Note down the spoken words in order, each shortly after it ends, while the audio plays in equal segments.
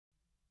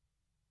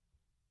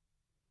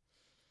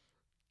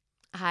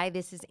Hi,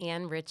 this is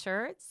Ann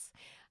Richards,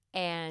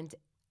 and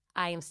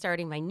I am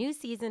starting my new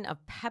season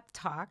of Pep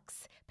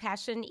Talks,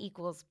 Passion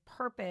Equals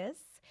Purpose,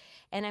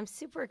 and I'm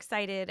super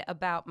excited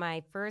about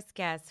my first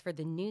guest for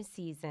the new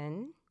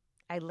season.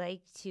 I'd like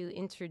to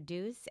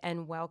introduce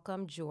and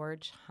welcome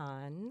George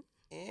Hahn.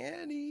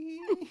 Annie.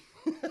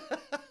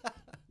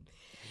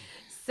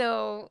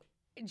 So,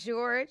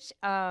 George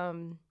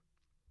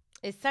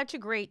is such a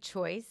great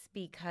choice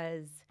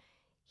because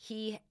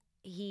he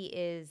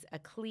is a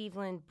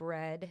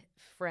Cleveland-bred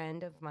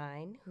friend of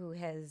mine who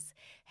has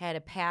had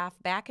a path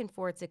back and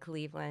forth to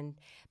Cleveland,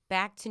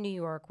 back to New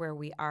York, where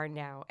we are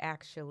now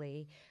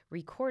actually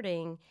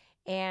recording.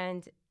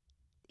 And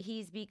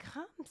he's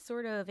become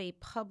sort of a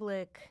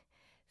public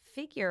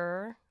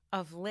figure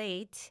of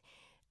late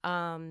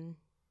in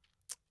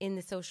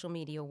the social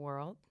media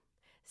world.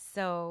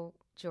 So,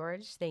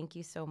 George, thank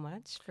you so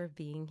much for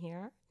being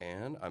here.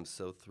 And I'm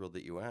so thrilled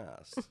that you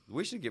asked.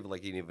 We should give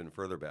like an even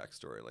further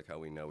backstory, like how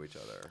we know each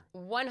other.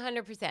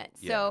 100%.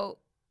 Yeah.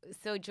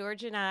 So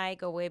George and I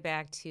go way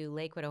back to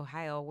Lakewood,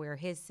 Ohio, where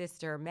his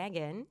sister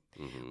Megan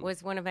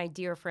was one of my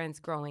dear friends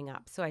growing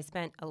up. So I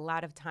spent a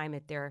lot of time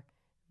at their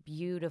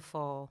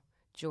beautiful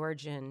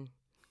Georgian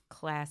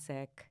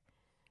classic.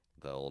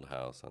 The old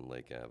house on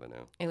Lake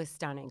Avenue. It was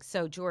stunning.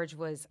 So George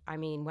was,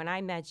 when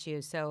I met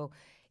you, so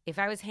if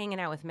I was hanging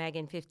out with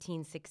Megan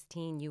 15,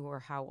 16, you were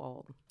how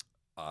old?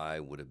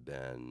 I would have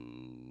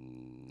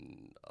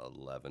been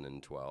 11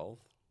 and 12,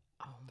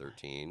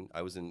 13.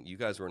 You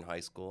guys were in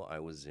high school. I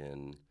was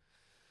in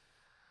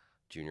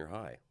junior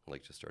high,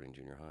 like just starting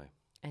junior high.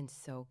 And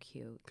so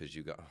cute. Because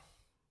you got...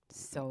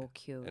 So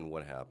cute. And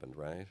what happened,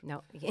 right?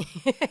 No.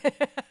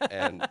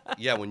 And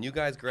yeah, when you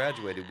guys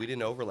graduated, we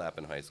didn't overlap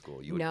in high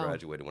school. You had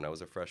graduated when I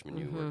was a freshman.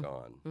 You were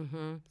gone.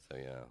 Mm-hmm. So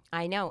yeah.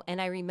 I know. And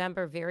I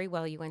remember very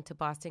well you went to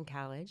Boston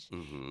College.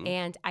 Mm-hmm.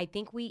 And I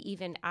think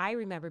I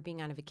remember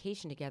being on a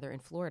vacation together in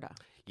Florida.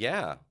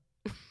 Yeah.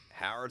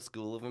 Howard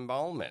School of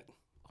Embalmment.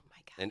 Oh my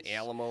gosh. And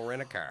Alamo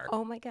Rent-A-Car.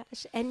 Oh my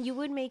gosh. And you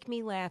would make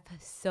me laugh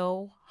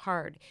so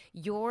hard.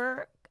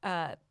 Your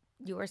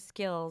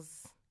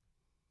skills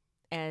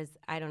as,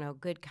 I don't know,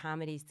 good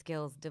comedy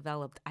skills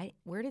developed.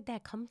 Where did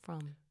that come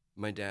from?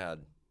 My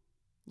dad.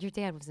 Your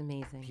dad was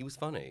amazing. He was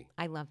funny.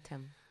 I loved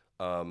him.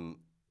 Got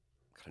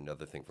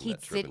another thing from He'd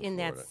that trip sit in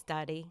Florida. that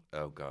study.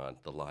 Oh, God,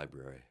 the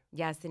library.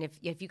 Yes, and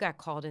if you got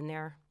called in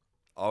there,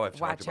 oh, I've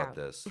talked about out.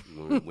 this.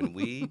 When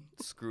we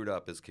screwed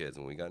up as kids,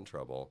 when we got in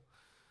trouble,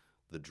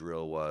 the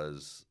drill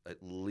was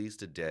at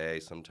least a day,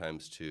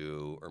 sometimes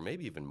two, or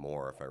maybe even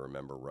more, if I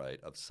remember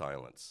right, of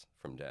silence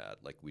from Dad.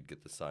 Like, we'd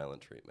get the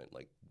silent treatment.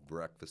 Like,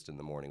 breakfast in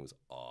the morning was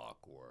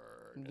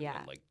awkward. Yeah.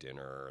 And then, like,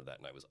 dinner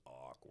that night was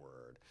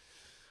awkward.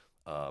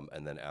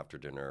 And then after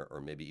dinner,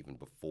 or maybe even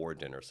before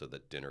dinner, so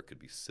that dinner could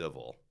be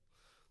civil,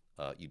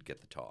 you'd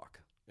get the talk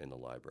in the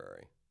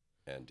library.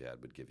 And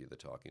Dad would give you the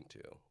talking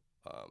to.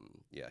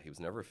 Yeah, he was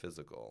never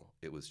physical.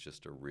 It was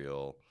just a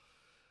real...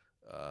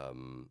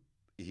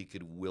 he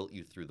could wilt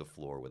you through the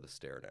floor with a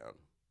stare down.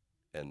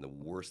 And the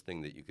worst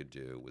thing that you could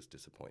do was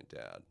disappoint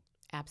Dad.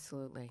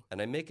 Absolutely.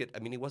 And I make it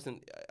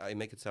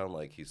sound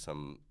like he's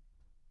some,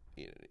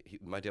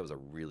 my dad was a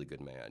really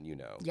good man, you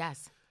know.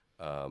 Yes.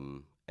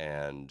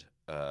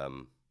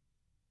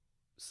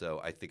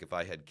 So I think if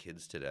I had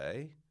kids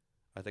today,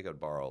 I think I'd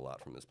borrow a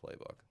lot from his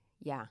playbook.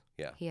 Yeah.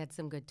 Yeah. He had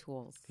some good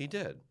tools. He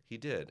did.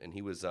 And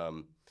he was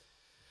a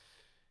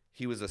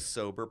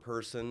sober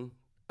person.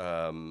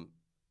 And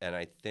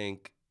I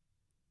think,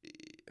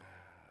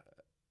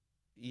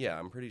 yeah,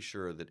 I'm pretty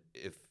sure that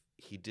if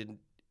he didn't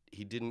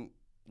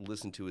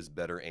listen to his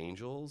better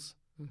angels,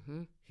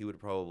 he would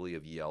probably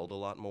have yelled a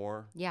lot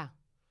more. Yeah.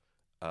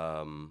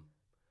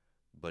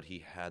 But he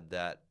had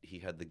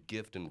the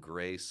gift and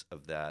grace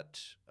of that,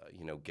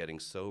 getting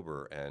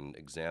sober and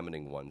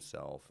examining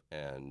oneself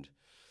and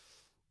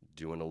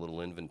doing a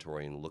little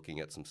inventory and looking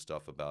at some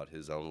stuff about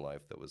his own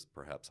life that was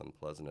perhaps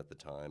unpleasant at the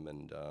time,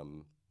 and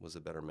was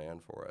a better man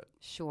for it.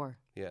 Sure.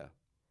 Yeah.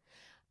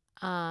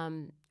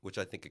 Which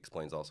I think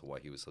explains also why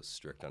he was so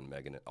strict on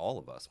Megan and all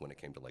of us when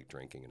it came to like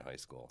drinking in high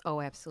school.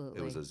 Oh, absolutely.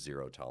 It was a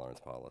zero tolerance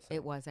policy.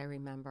 It was, I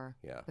remember.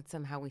 Yeah. But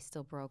somehow we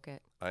still broke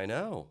it. I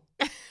know.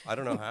 I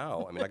don't know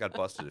how. I mean, I got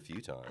busted a few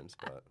times,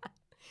 but.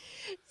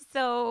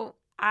 So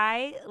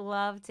I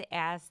love to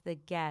ask the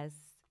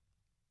guests,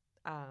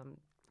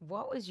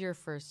 what was your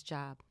first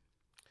job?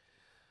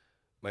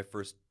 My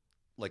first,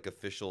 like,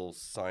 official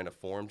sign of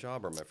form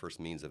job, or my first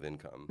means of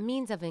income?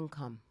 Means of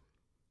income.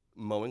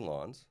 Mowing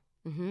lawns.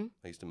 Mm-hmm.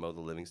 I used to mow the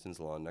Livingston's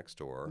lawn next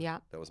door. Yeah.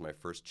 That was my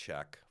first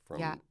check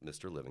from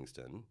Mr.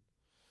 Livingston,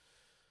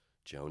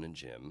 Joan and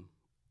Jim.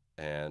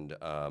 And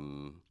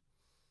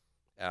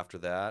after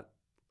that,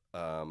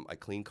 I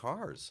cleaned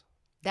cars.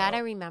 That I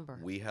remember.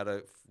 We had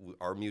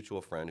our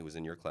mutual friend who was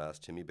in your class,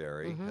 Timmy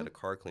Berry, had a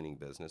car cleaning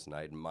business, and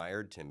I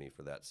admired Timmy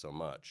for that so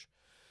much.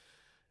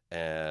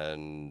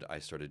 And I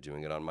started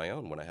doing it on my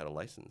own when I had a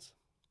license.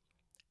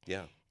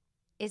 Yeah.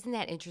 Isn't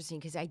that interesting?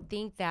 Because I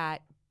think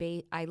that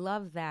I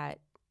love that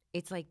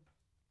it's like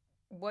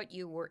what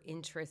you were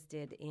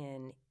interested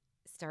in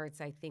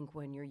starts, I think,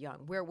 when you're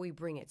young, where we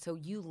bring it. So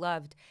you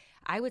loved,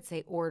 I would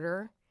say,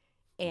 order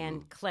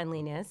and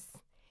cleanliness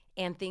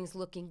and things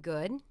looking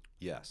good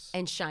Yes.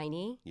 and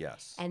shiny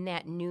Yes. and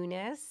that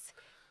newness.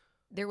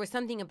 There was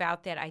something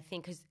about that, I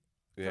think, because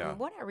from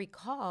what I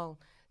recall,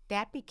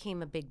 that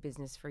became a big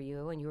business for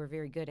you and you were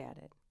very good at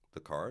it. The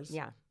cars?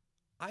 Yeah.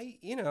 I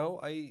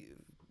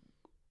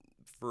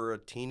for a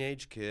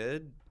teenage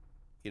kid,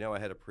 I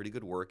had a pretty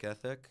good work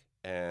ethic,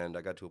 and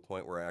I got to a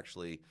point where I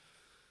actually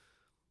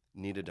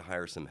needed to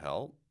hire some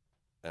help,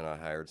 and I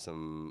hired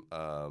some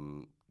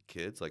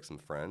kids, like some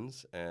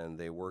friends, and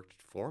they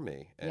worked for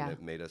me, and it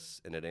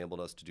enabled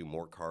us to do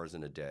more cars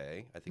in a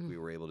day. I think we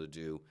were able to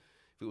do,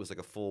 if it was like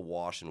a full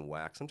wash and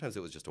wax, sometimes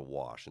it was just a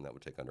wash, and that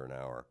would take under an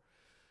hour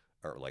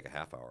or like a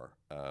half hour.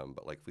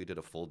 But like if we did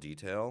a full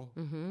detail,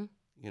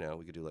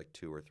 we could do like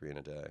 2 or 3 in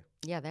a day.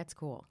 Yeah, that's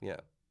cool. Yeah.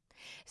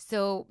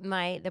 So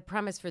the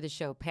premise for the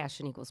show,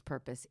 Passion Equals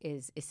Purpose,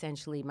 is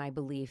essentially my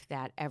belief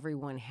that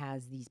everyone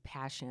has these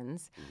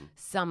passions,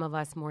 some of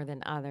us more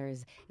than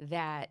others,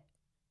 that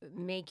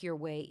make your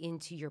way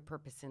into your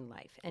purpose in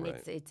life. And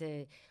it's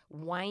a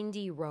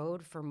windy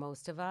road for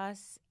most of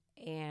us,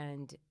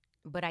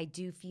 but I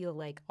do feel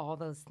like all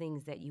those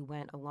things that you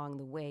went along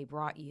the way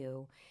brought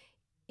you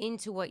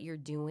into what you're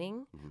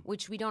doing,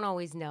 which we don't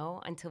always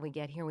know until we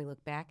get here and we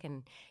look back.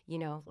 And,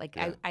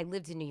 I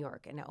lived in New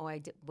York, and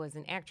was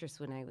an actress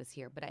when I was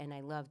here, and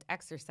I loved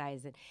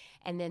exercise.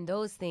 And then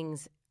those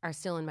things are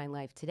still in my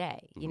life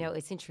today.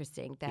 It's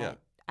interesting that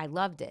I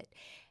loved it.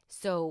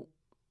 So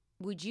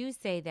would you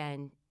say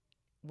then,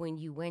 when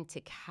you went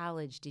to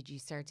college, did you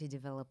start to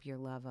develop your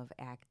love of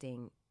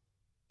acting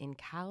in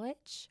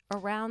college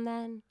around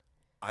then?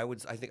 I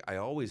think I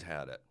always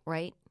had it.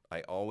 Right?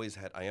 I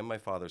am my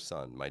father's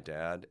son, my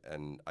dad,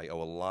 and I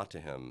owe a lot to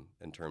him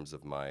in terms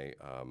of my,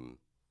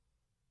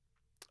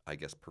 I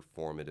guess,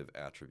 performative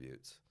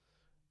attributes.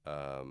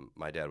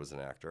 My dad was an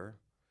actor,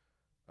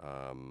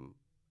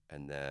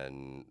 and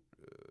then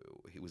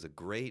he was a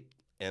great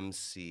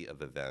MC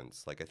of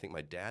events. Like, I think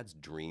my dad's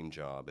dream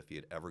job, if he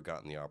had ever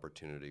gotten the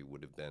opportunity,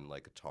 would have been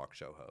like a talk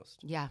show host.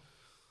 Yeah.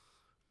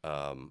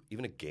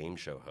 Even a game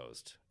show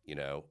host.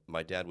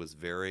 My dad was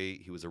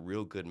he was a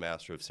real good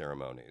master of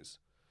ceremonies.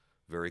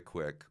 Very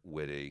quick,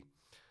 witty.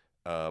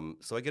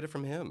 So I get it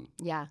from him.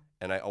 Yeah.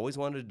 And I always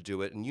wanted to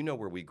do it. And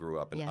where we grew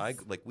up. And yes.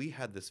 we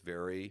had this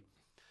very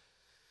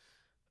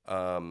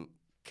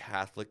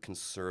Catholic,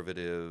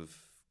 conservative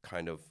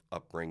kind of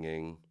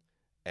upbringing.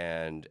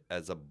 And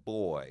as a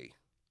boy,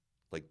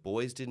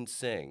 boys didn't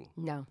sing.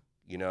 No.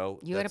 You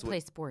had to play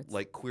sports.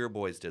 Like queer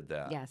boys did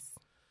that. Yes.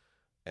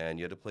 And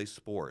you had to play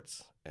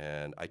sports.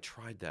 And I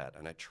tried that,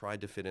 and I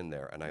tried to fit in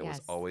there. And I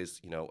was always,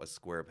 a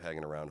square peg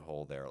in a round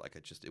hole there.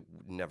 It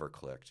never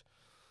clicked.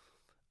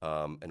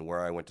 And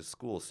where I went to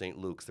school, St.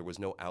 Luke's, there was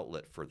no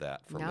outlet for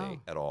that for me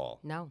at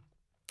all. No.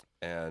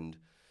 And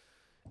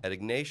at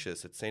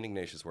St.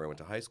 Ignatius, where I went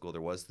to high school,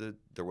 there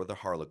were the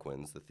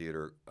Harlequins, the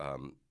theater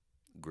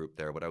group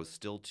there, but I was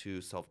still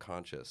too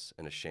self-conscious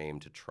and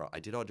ashamed to try. I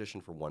did audition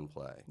for one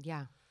play.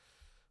 Yeah.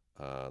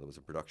 There was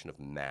a production of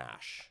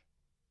MASH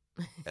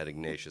at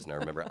Ignatius, and I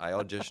remember I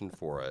auditioned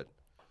for it.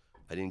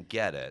 I didn't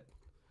get it,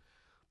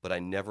 but I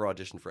never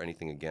auditioned for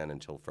anything again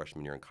until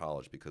freshman year in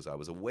college because I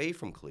was away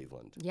from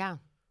Cleveland. Yeah.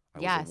 I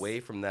was away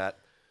from that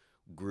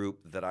group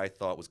that I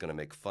thought was going to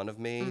make fun of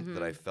me,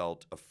 that I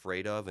felt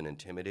afraid of and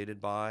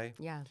intimidated by.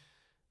 Yeah.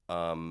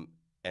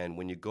 And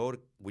when you go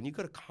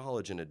to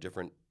college in a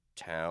different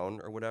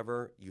town or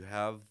whatever, you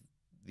have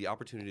the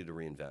opportunity to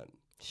reinvent.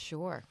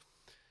 Sure.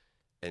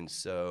 And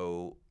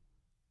so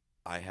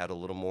I had a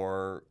little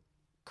more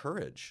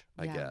courage,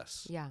 I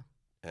guess. Yeah.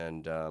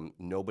 And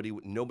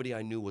nobody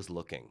I knew was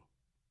looking.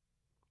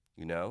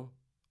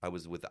 I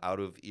was out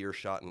of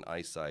earshot and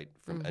eyesight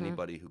from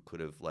anybody who could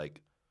have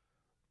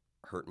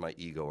hurt my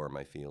ego or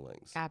my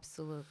feelings.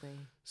 Absolutely.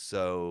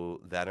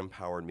 So that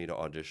empowered me to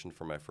audition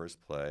for my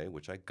first play,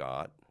 which I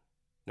got.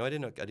 No, I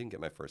didn't get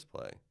my first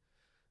play.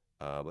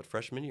 But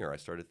freshman year, I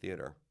started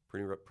theater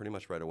pretty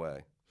much right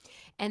away.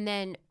 And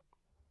then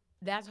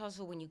that's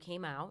also when you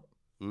came out.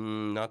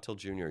 Not till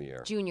junior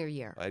year. Junior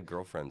year. I had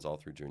girlfriends all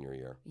through junior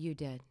year. You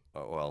did?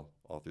 Well,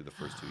 all through the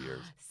first 2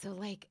 years. So,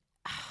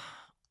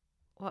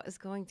 what was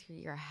going through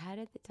your head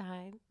at the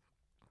time?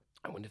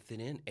 I wanted to fit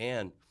in.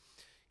 And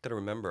got to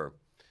remember,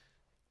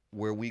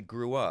 where we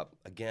grew up,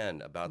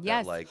 again, about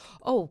that, I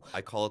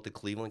call it the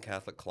Cleveland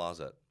Catholic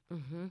closet.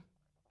 Mm-hmm.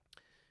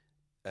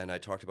 And I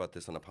talked about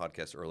this on a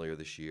podcast earlier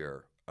this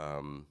year.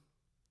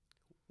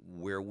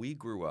 Where we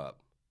grew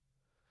up,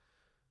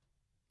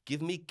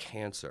 give me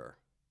cancer.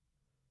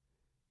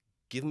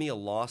 Give me a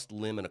lost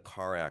limb in a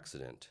car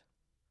accident.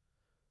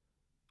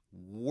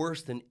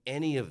 Worse than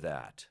any of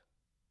that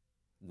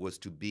was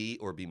to be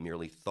or be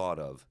merely thought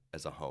of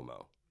as a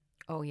homo.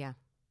 Oh, yeah.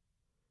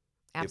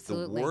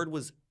 Absolutely. If the word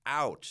was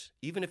out,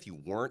 even if you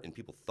weren't and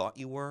people thought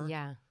you were.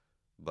 Yeah.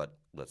 But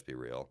let's be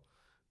real.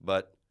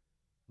 But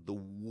the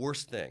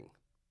worst thing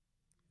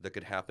that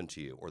could happen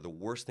to you, or the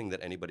worst thing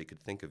that anybody could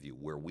think of you,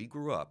 where we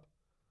grew up,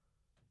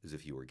 is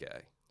if you were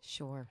gay.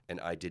 Sure. And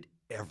I did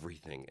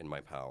everything in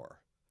my power.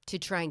 To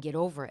try and get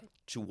over it.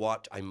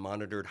 I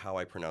monitored how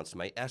I pronounced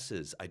my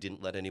S's. I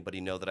didn't let anybody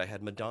know that I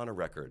had Madonna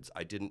records.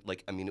 I didn't,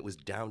 it was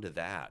down to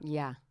that.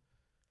 Yeah.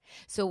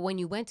 So when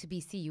you went to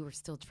BC, you were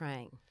still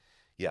trying.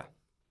 Yeah.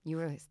 You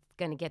were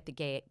going to get the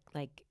gay,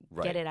 Right.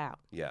 get it out.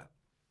 Yeah.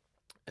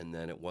 And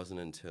then it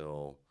wasn't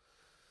until,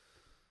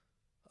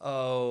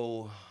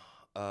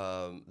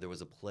 there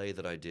was a play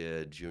that I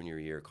did junior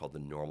year called The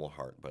Normal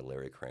Heart by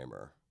Larry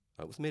Kramer.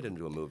 It was made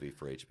into a movie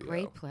for HBO.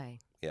 Great play.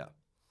 Yeah.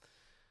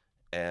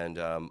 And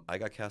I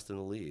got cast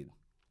in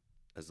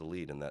as the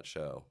lead in that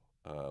show,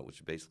 which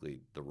is basically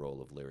the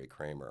role of Larry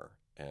Kramer.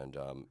 And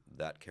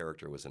that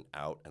character was an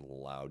out and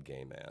loud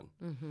gay man.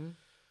 Mm-hmm.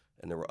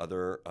 And there were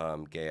other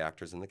gay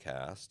actors in the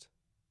cast.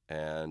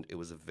 And it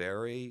was a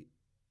very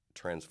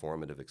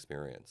transformative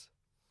experience.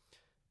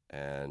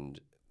 And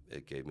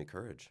it gave me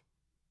courage.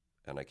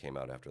 And I came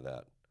out after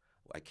that.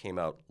 I came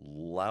out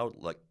loud,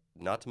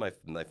 not to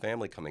my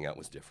family coming out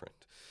was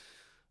different.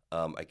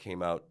 I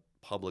came out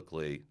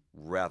publicly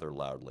rather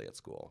loudly at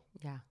school.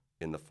 Yeah.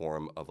 In the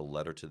form of a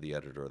letter to the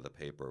editor of the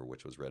paper,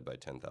 which was read by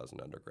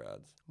 10,000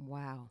 undergrads.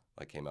 Wow.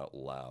 I came out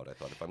loud. I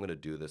thought, if I'm going to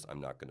do this, I'm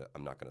not going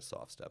to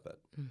soft step it.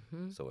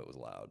 Mm-hmm. So it was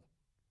loud.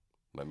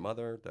 My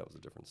mother, that was a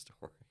different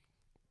story.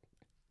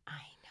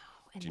 I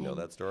know. And Do you know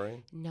that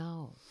story?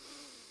 No.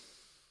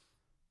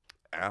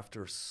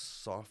 After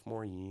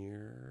sophomore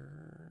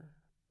year,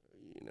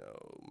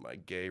 my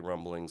gay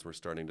rumblings were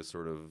starting to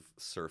sort of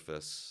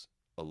surface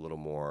a little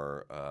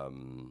more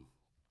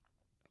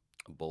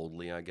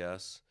boldly, I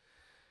guess.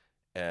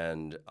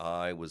 And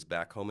I was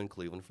back home in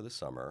Cleveland for the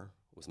summer.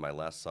 It was my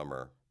last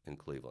summer in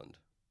Cleveland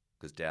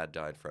because Dad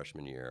died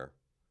freshman year.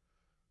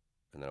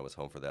 And then I was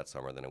home for that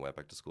summer. Then I went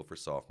back to school for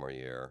sophomore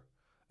year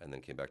and then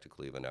came back to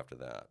Cleveland after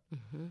that.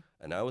 Mm-hmm.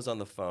 And I was on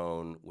the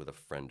phone with a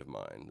friend of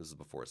mine. This is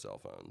before cell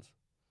phones.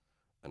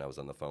 And I was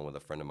on the phone with a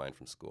friend of mine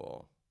from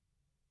school.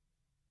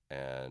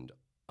 And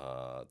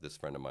this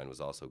friend of mine was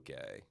also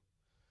gay.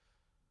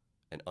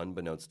 And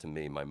unbeknownst to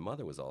me, my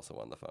mother was also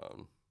on the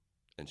phone.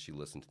 And she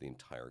listened to the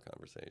entire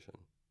conversation.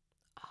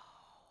 Oh.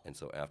 And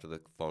so after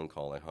the phone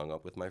call, I hung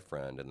up with my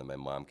friend. And then my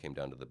mom came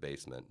down to the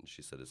basement. And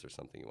she said, "Is there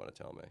something you want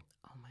to tell me?"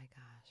 Oh, my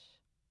gosh.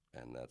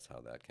 And that's how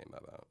that came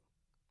about.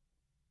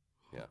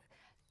 Yeah.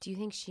 Do you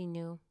think she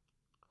knew?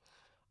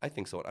 I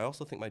think so. I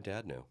also think my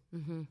dad knew.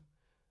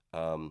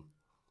 Mm-hmm.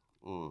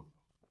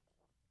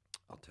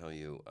 I'll tell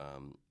you,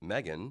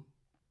 Megan,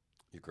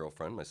 your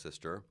girlfriend, my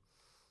sister,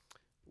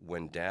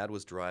 when Dad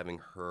was driving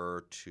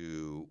her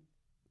to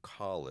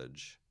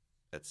college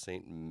at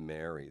St.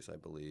 Mary's, I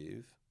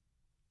believe,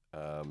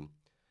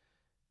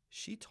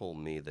 she told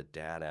me that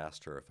Dad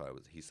asked her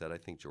he said, "I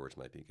think George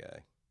might be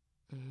gay."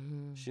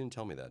 Mm-hmm. She didn't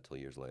tell me that till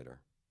years later.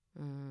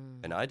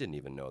 Mm. And I didn't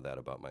even know that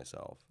about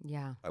myself.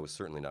 Yeah. I was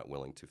certainly not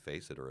willing to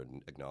face it or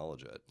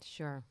acknowledge it.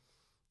 Sure.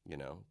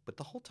 But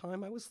the whole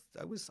time I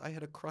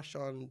had a crush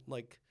on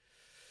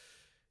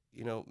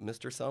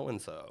Mr.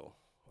 So-and-so.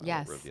 I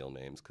Yes. won't reveal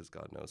names because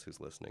God knows who's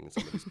listening.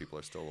 Some of these people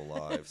are still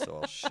alive, so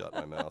I'll shut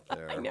my mouth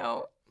there. I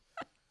know.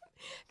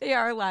 They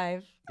are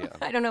alive. Yeah.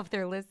 I don't know if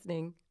they're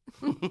listening.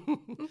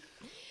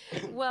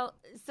 Well,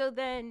 so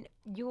then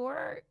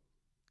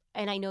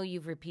and I know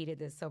you've repeated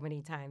this so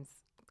many times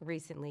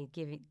recently,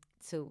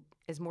 so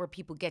as more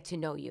people get to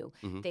know you,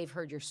 Mm-hmm. they've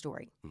heard your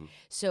story. Mm-hmm.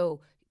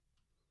 So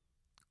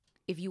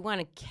if you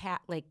want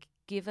to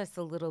give us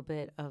a little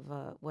bit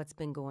of what's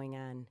been going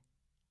on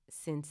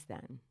since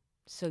then.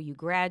 So you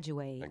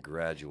graduate. I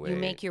graduate. You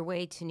make your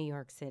way to New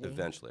York City.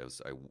 Eventually,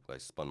 I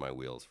spun my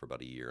wheels for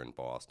about a year in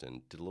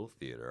Boston, did a little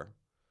theater,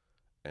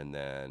 and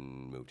then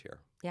moved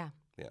here. Yeah.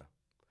 Yeah.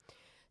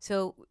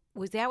 So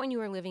was that when you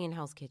were living in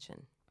Hell's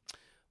Kitchen?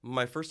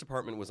 My first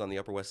apartment was on the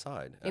Upper West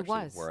Side, actually, It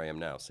was. where I am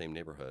now, same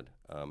neighborhood.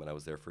 And I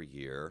was there for a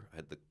year. I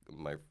had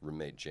my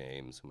roommate,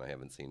 James, whom I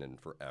haven't seen in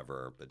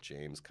forever, but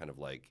James kind of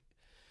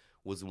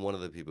was one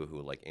of the people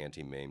who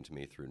anti-maimed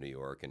me through New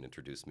York and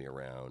introduced me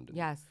around.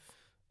 Yes.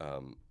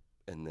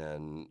 And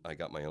then I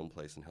got my own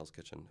place in Hell's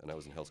Kitchen, and I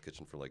was in Hell's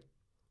Kitchen for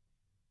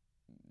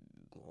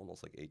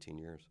almost 18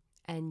 years.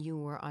 And you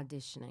were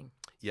auditioning.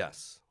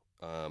 Yes.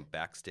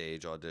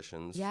 Backstage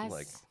auditions.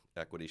 Yes.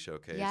 Equity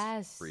showcase.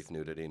 Yes. Brief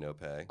nudity, no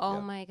pay. Oh,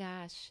 Yeah. my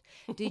gosh.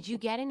 Did you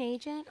get an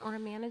agent or a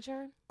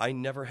manager? I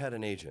never had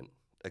an agent,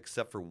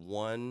 except for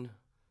one.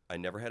 I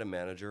never had a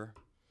manager.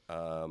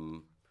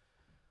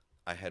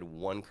 I had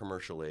one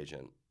commercial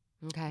agent.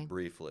 Okay.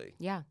 Briefly.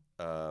 Yeah.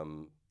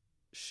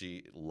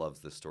 She loves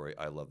this story.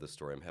 I love this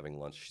story. I'm having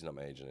lunch. She's not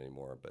my agent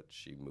anymore, but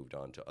she moved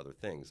on to other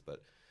things.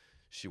 But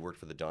she worked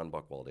for the Don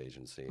Buchwald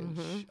agency,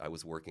 and I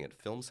was working at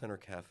Film Center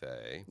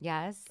Cafe.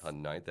 Yes.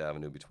 On 9th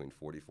Avenue between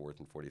 44th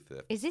and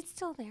 45th. Is it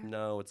still there?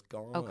 No, it's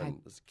gone. Okay.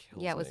 This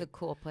kills Yeah, it was me. a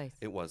cool place.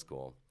 It was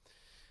cool.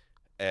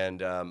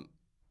 And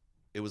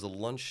it was a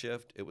lunch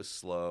shift. It was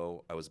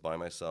slow. I was by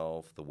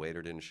myself. The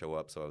waiter didn't show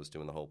up, so I was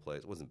doing the whole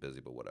place. It wasn't busy,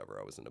 but whatever.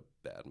 I was in a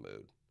bad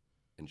mood.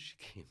 And she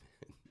came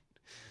in.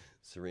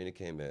 Serena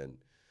came in,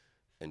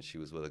 and she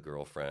was with a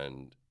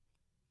girlfriend,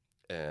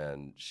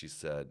 and she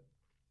said,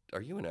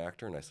 "Are you an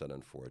actor?" And I said,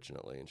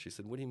 "Unfortunately." And she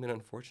said, "What do you mean,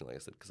 unfortunately?" I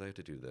said, "Because I have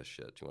to do this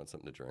shit. Do you want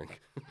something to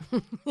drink?"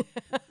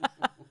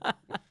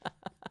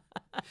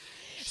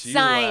 She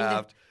Signed.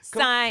 laughed.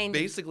 Signed.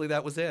 Basically,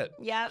 that was it.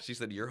 Yep. She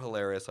said, "You're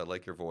hilarious. I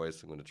like your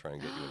voice. I'm going to try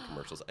and get you in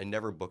commercials." I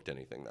never booked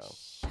anything, though.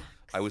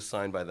 I was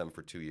signed by them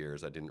for 2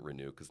 years. I didn't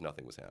renew because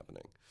nothing was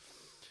happening.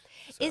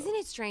 So. Isn't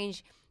it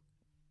strange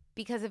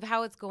because of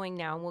how it's going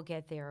now, and we'll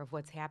get there of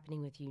what's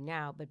happening with you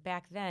now, but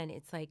back then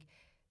it's like,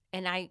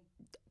 and I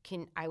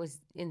was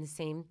in the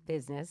same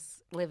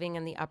business, living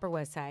on the Upper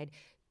West Side,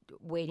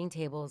 waiting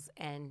tables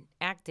and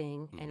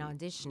acting and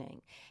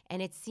auditioning.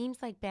 And it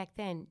seems like back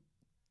then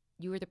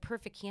you were the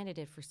perfect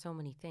candidate for so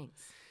many things.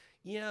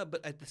 Yeah,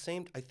 but at the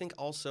same, I think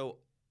also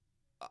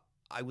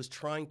I was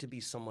trying to be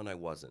someone I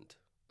wasn't.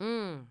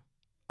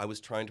 I was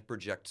trying to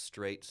project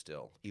straight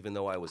still, even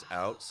though I was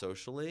out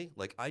socially.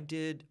 Like I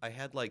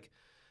had like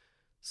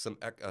some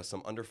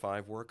under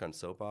 5 work on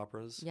soap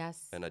operas.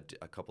 Yes. And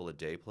a couple of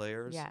day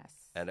players. Yes.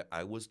 And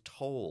I was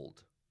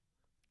told,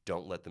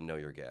 don't let them know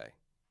you're gay.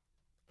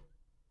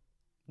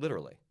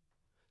 Literally.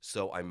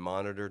 So I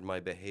monitored my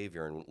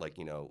behavior and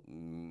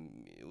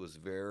it was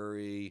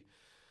very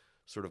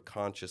sort of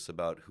conscious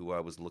about who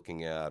I was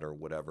looking at or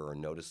whatever, or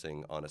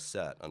noticing on a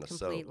set, on a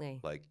Completely.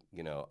 soap. Like,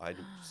 I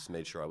just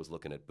made sure I was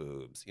looking at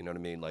boobs. You know what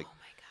I mean? Like, Oh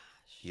my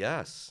gosh.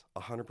 yes,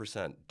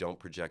 100%. Don't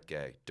project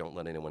gay. Don't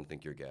let anyone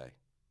think you're gay.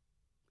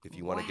 If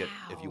you want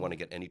to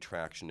get any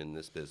traction in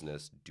this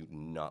business, do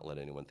not let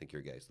anyone think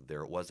you're gay. So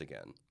there it was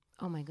again.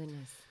 Oh my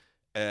goodness.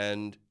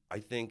 And I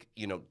think,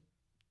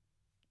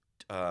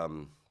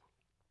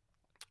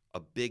 a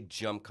big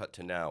jump cut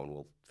to now, and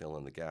we'll fill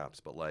in the gaps,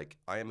 but like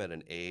I am at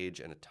an age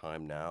and a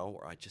time now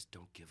where I just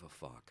don't give a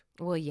fuck.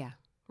 Well, yeah,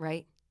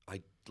 right?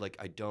 I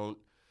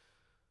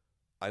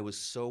was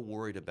so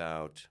worried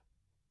about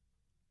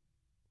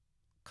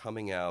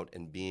coming out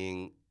and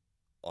being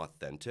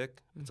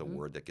authentic. It's a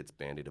word that gets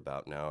bandied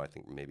about now. I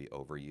think maybe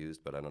overused,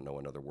 but I don't know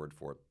another word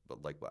for it.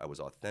 But like I was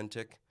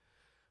authentic,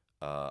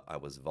 I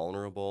was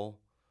vulnerable,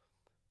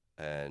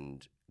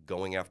 and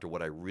going after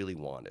what I really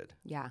wanted.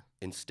 Yeah.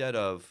 Instead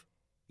of,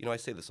 I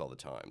say this all the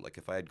time, like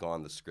if I had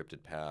gone the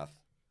scripted path,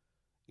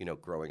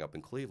 growing up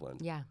in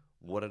Cleveland, Yeah.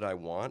 what did I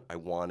want? I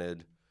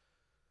wanted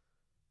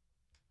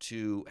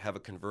to have a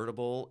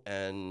convertible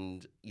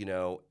and,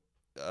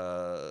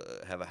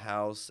 have a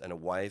house and a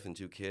wife and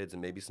 2 kids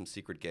and maybe some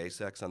secret gay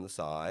sex on the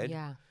side.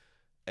 Yeah.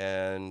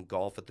 And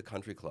golf at the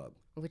country club.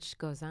 Which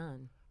goes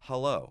on.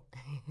 Hello.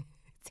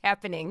 It's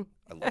happening.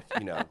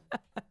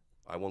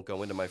 I won't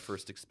go into my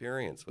first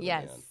experience with a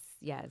man.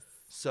 Yes.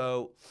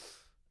 So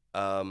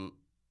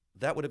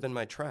that would have been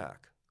my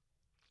track.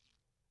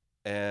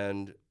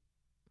 And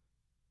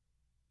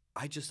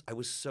I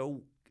was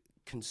so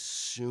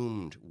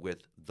consumed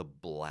with the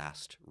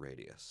blast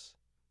radius.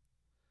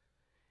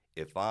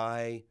 If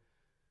I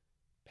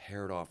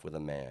paired off with a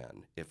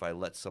man, if I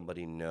let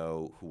somebody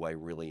know who I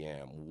really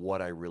am,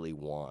 what I really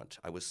want,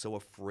 I was so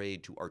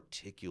afraid to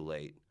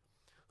articulate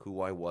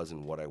who I was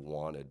and what I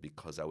wanted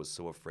because I was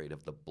so afraid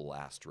of the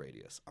blast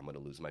radius. I'm going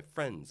to lose my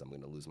friends. I'm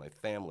going to lose my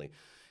family.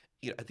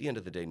 At the end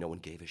of the day, no one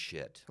gave a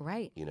shit.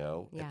 Right.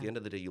 Yeah. At the end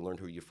of the day, you learn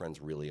who your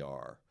friends really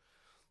are.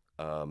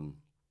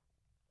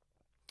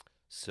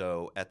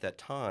 So at that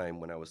time,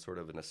 when I was sort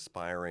of an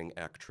aspiring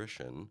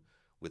actrician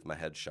with my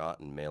headshot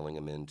and mailing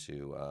them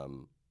into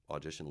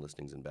audition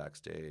listings and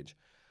backstage,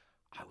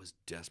 I was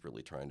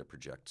desperately trying to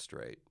project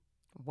straight.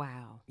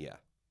 Wow. Yeah.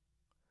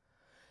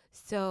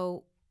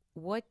 So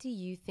what do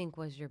you think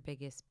was your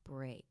biggest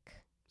break?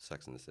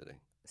 Sex and the City.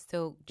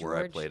 So George,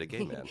 where I played a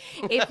gay man.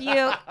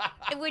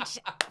 Which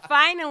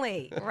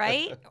finally,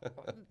 right?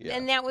 Yeah.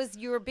 And that was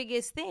your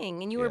biggest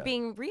thing, and you were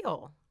being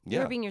real. You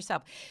were being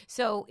yourself.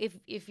 So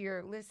if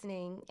you're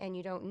listening and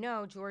you don't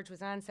know, George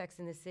was on Sex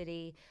and the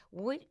City.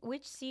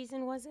 Which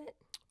season was it?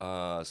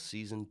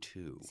 Season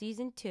 2.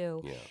 Season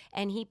 2. Yeah.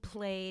 And he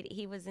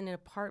was in an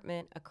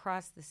apartment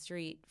across the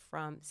street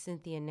from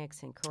Cynthia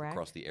Nixon, correct?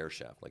 Across the air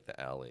shaft, like the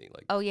alley.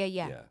 Like. Oh,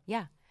 yeah.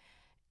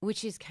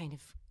 Which is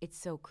it's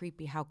so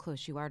creepy how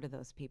close you are to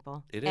those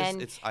people. It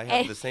is. I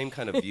have the same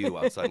kind of view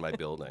outside my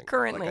building.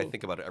 Currently. Like I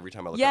think about it every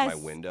time I look out my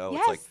window.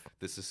 Yes. It's like,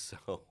 this is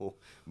so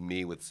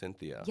me with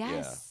Cynthia.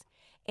 Yes.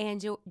 Yeah.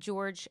 And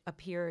George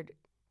appeared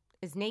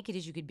as naked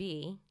as you could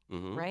be,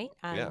 right?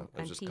 I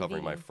was just TV.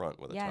 Covering my front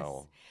with a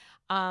towel.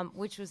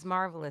 Which was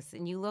marvelous.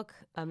 And you look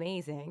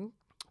amazing.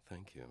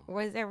 Thank you.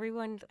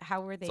 How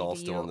were they? It's all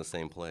still in the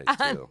same place,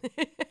 too.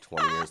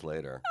 20 years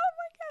later. Oh,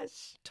 my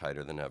gosh.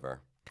 Tighter than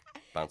ever.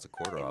 Bounce a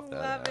quarter off that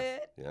love ass.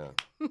 it. Yeah.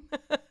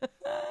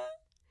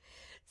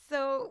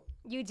 So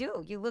you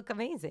do. You look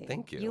amazing.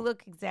 Thank you. You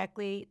look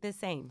exactly the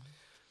same.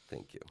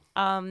 Thank you.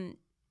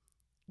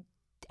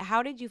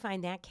 How did you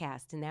find that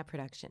cast in that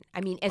production?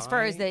 I mean, as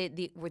far as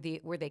were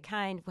they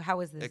kind? How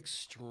was this?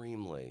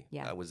 Extremely.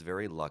 Yeah. I was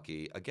very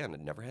lucky. Again, I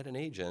never had an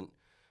agent.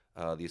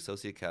 The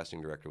associate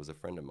casting director was a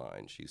friend of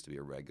mine. She used to be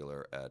a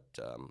regular at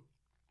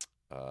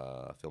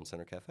Film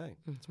Center Cafe.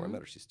 That's where I met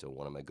her. She's still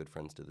one of my good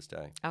friends to this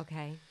day.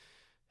 Okay.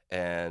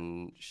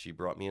 And she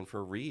brought me in for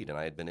a read, and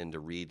I had been in to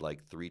read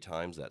like 3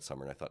 times that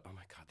summer, and I thought, oh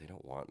my God, they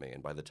don't want me.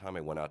 And by the time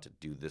I went out to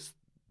do this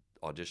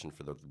audition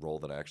for the role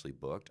that I actually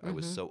booked, I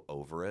was so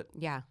over it.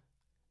 Yeah.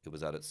 It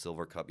was out at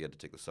Silver Cup. You had to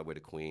take the subway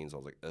to Queens. I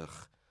was like,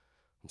 ugh,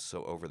 I'm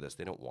so over this.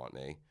 They don't want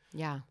me.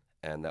 Yeah.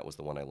 And that was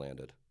the one I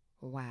landed.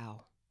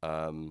 Wow.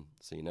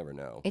 So you never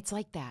know. It's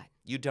like that.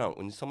 You don't.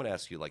 When someone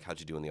asks you, like,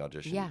 how'd you do in the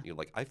audition? Yeah. You're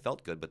like, I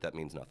felt good, but that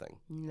means nothing.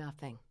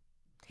 Nothing.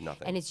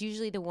 Nothing. And it's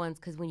usually the ones,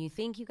 because when you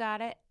think you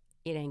got it,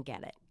 you didn't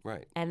get it.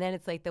 Right. And then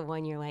it's like the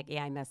one you're like,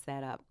 yeah, I messed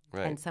that up.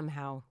 Right. And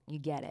somehow you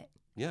get it.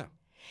 Yeah.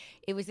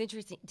 It was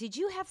interesting. Did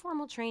you have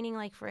formal training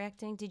like for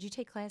acting? Did you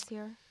take class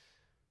here?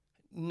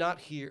 Not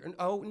here.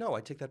 Oh, no,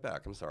 I take that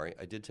back. I'm sorry.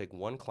 I did take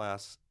one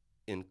class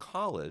in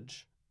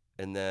college,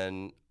 and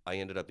then I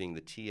ended up being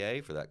the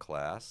TA for that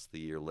class the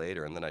year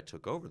later, and then I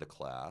took over the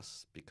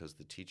class because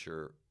the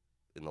teacher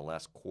in the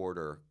last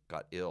quarter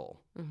got ill,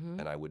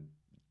 and I would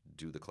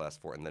do the class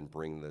for and then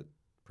bring the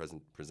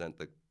present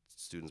the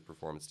student's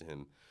performance to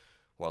him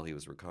while he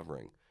was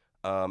recovering.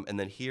 And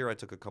then here I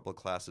took a couple of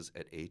classes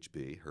at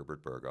HB,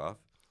 Herbert Berghoff.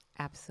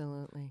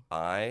 Absolutely.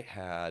 I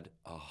had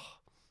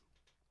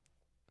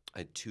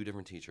 2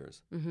 different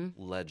teachers,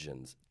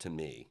 legends to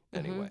me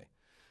anyway.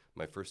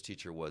 My first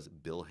teacher was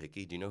Bill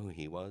Hickey. Do you know who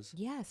he was?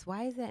 Yes.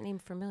 Why is that name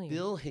familiar?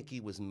 Bill Hickey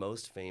was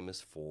most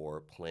famous for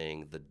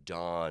playing the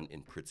Don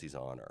in Prizzi's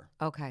Honor.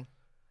 Okay.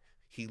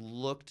 He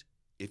looked,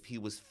 if he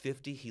was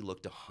 50, he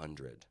looked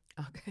 100.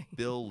 Okay.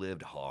 Bill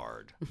lived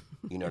hard.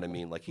 You know what I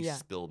mean? Like he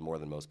spilled more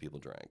than most people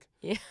drank.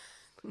 Yeah.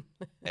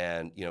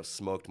 And,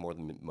 smoked more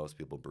than most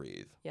people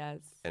breathe. Yes.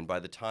 And by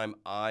the time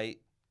I,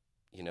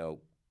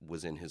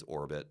 was in his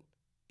orbit,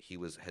 he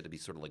had to be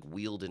sort of like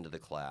wheeled into the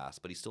class,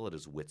 but he still had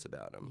his wits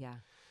about him. Yeah.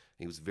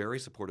 He was very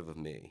supportive of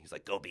me. He's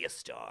like, go be a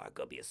star,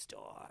 go be a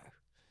star.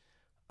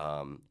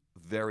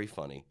 Very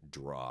funny,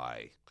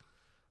 dry.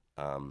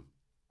 And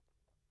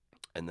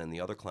then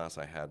the other class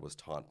I had was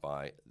taught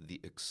by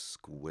the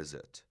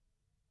exquisite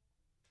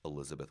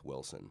Elizabeth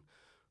Wilson,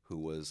 who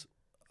was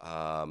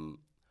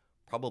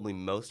probably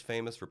most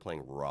famous for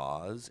playing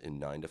Roz in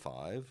 9 to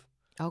 5.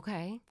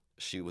 Okay.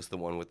 She was the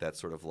one with that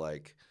sort of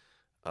like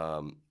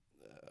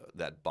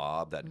that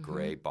bob, that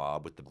gray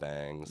bob with the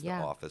bangs, the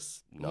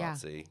office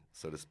Nazi,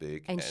 so to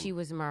speak. And she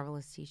was a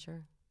marvelous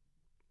teacher.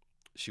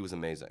 She was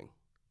amazing.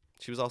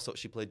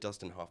 She played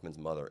Dustin Hoffman's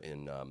mother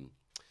in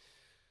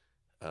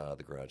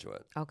The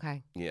Graduate.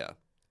 Okay. Yeah.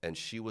 And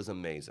she was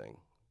amazing.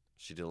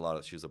 She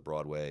was a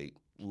Broadway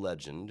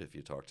legend if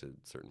you talk to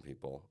certain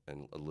people,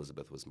 and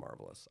Elizabeth was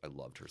marvelous. I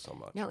loved her so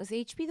much. Now, is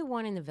HB the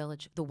one in the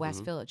Village, the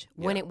West Village,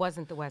 when it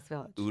wasn't the West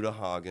Village? Uta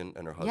Hagen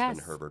and her husband,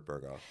 Herbert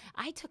Berghoff.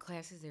 I took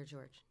classes there,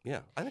 George.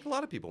 Yeah. I think a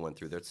lot of people went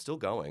through there. It's still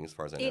going, as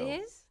far as I know.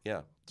 It is?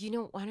 Yeah. Do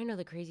you want to know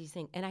the craziest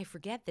thing? And I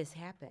forget this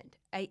happened.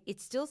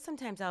 It's still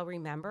sometimes I'll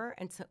remember,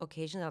 and so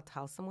occasionally I'll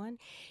tell someone.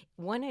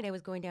 One night I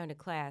was going down to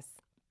class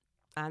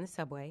on the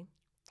subway,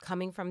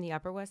 coming from the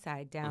Upper West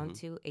Side down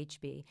to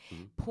HB,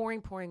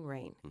 pouring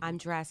rain. I'm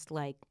dressed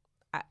like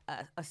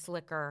a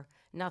slicker,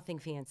 nothing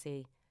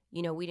fancy.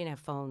 We didn't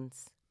have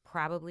phones,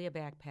 probably a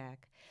backpack.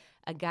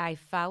 A guy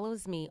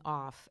follows me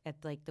off at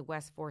like the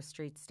West 4th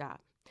Street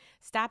stop,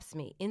 stops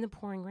me in the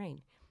pouring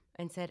rain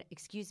and said,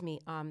 excuse me,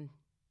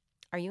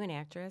 are you an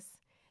actress?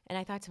 And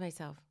I thought to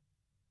myself,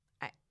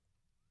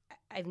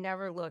 I've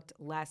never looked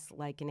less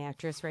like an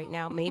actress right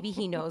now. Maybe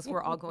he knows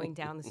we're all going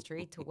down the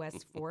street to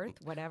West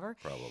 4th, whatever.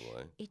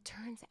 Probably. It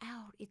turns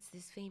out it's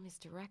this famous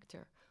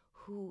director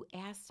who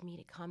asked me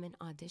to come and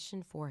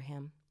audition for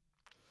him.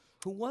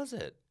 Who was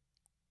it?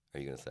 Are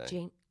you going to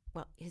say?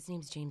 His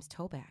name's James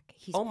Toback.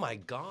 Oh, my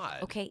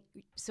God. Okay,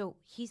 so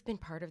he's been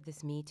part of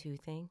this Me Too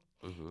thing.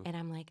 And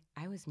I'm like,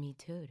 I was Me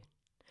Too'd.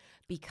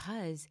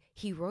 Because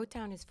he wrote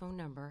down his phone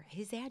number,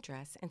 his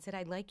address, and said,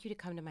 I'd like you to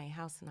come to my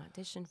house and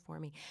audition for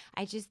me.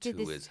 I just did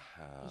to this. His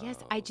house. Yes,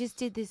 I just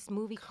did this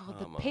movie called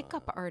The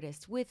Pickup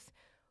Artist with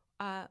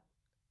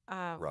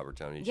Robert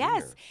Downey Jr.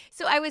 Yes.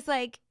 So I was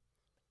like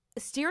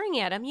staring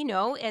at him,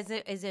 as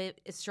a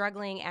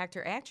struggling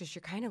actor, actress,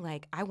 you're kind of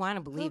like, I want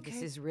to believe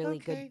this is really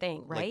good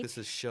thing, right? Like this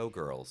is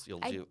Showgirls.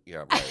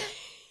 Yeah, right.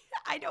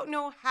 I don't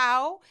know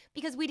how,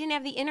 because we didn't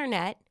have the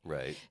internet.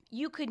 Right.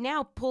 You could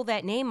now pull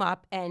that name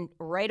up, and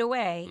right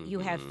away you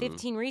have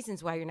 15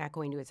 reasons why you're not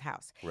going to his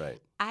house. Right.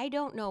 I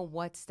don't know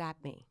what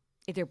stopped me,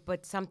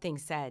 but something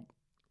said.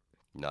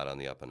 Not on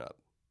the up and up.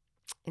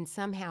 And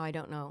somehow, I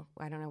don't know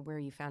where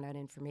you found out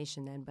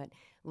information then, but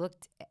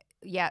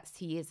yes,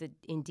 he is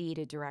indeed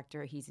a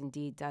director. He's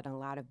indeed done a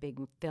lot of big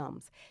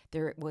films.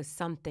 There was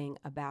something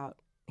about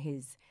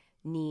his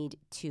need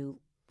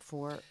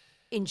for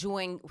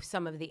enjoying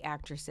some of the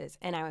actresses,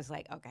 and I was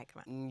like, okay,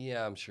 come on.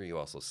 Yeah, I'm sure you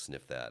also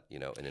sniff that,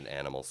 in an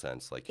animal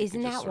sense, like isn't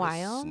you can that just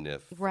wild?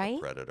 Sniff right?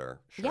 a predator.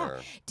 Yeah.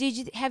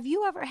 Sure. Have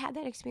you ever had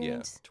that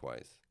experience? Yeah,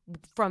 twice.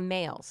 From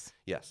males?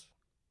 Yes.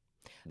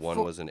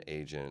 One was an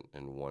agent,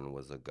 and one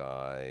was a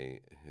guy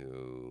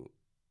who,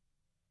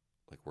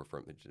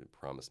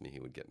 promised me he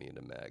would get me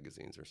into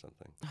magazines or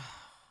something.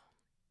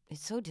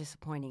 It's so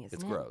disappointing, isn't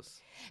it? It's gross.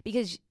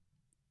 Because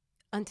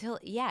Until,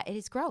 yeah, it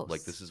is gross.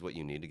 Like, this is what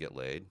you need to get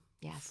laid?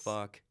 Yes.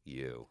 Fuck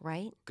you.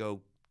 Right?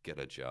 Go get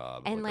a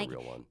job, And like a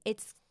real one.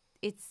 It's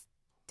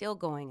still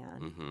going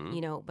on,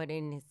 you know, but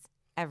in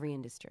every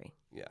industry.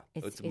 Yeah.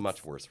 It's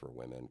much worse for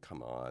women.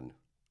 Come on.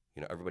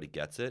 You know, everybody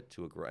gets it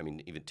to a I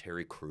mean, even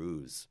Terry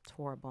Crews. It's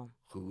horrible.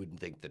 Who would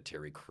think that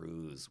Terry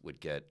Crews would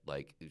get,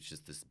 like, it's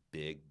just this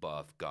big,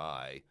 buff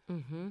guy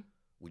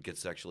would get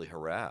sexually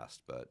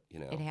harassed, but, you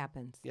know. It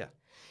happens. Yeah.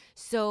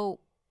 So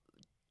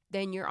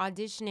then you're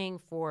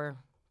auditioning for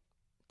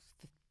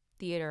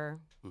theater,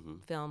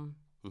 film,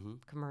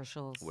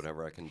 commercials.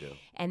 Whatever I can do.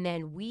 And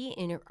then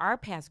our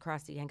paths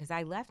crossed again because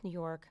I left New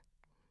York,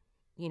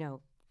 you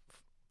know,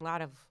 a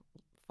lot of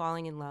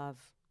falling in love,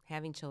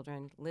 having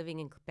children,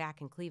 living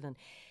back in Cleveland.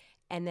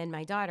 And then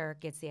my daughter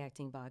gets the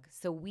acting bug.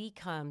 So we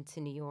come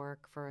to New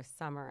York for a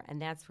summer,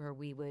 and that's where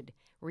we would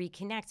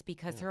reconnect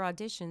because her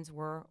auditions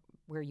were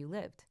where you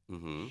lived.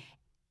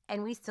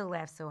 And we still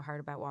laugh so hard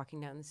about walking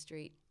down the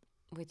street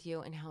with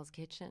you in Hell's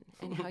Kitchen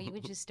and how you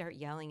would just start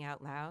yelling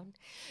out loud.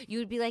 You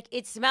would be like,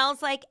 it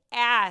smells like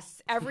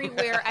ass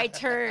everywhere I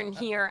turn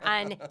here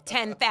on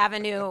 10th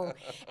Avenue.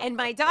 And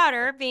my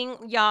daughter, being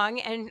young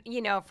and,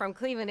 you know, from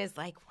Cleveland, is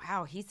like,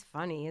 wow, he's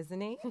funny,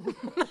 isn't he?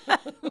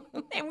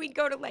 And we'd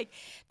go to, like,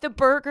 the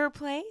burger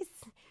place,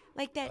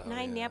 like that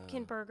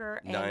 9-napkin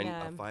burger. And,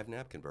 a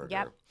 5-napkin burger.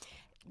 Yep.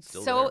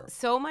 Still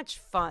So much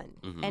fun.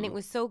 And it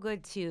was so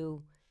good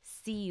to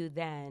see you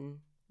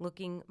then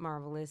looking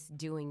marvelous,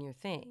 doing your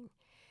thing.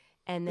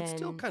 And then it's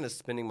still kind of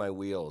spinning my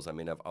wheels. I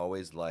mean, I've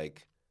always,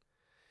 like,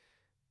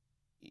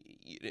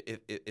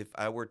 if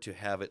I were to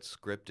have it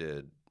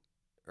scripted,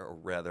 or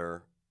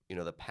rather, you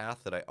know, the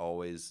path that I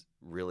always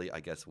really,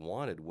 I guess,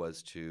 wanted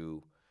was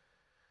to,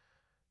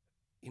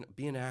 you know,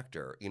 be an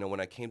actor. You know,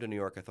 when I came to New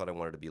York, I thought I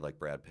wanted to be like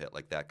Brad Pitt,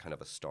 like that kind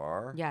of a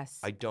star. Yes.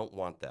 I don't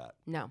want that.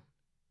 No.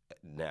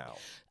 Now.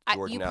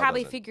 You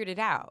probably figured it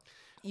out.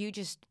 You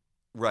just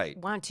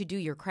want to do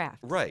your craft.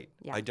 Right.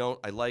 Yeah.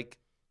 I like,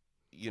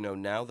 you know,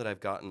 now that I've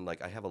gotten,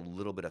 like, I have a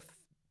little bit of,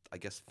 I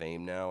guess,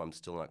 fame now. I'm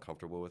still not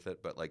comfortable with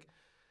it. But, like,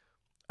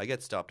 I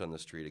get stopped on the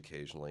street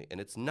occasionally,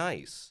 and it's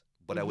nice.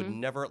 But I would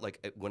never,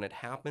 like, when it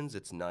happens,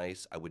 it's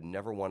nice. I would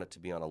never want it to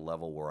be on a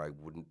level where I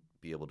wouldn't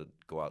be able to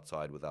go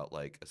outside without,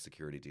 like, a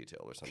security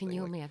detail or something. Can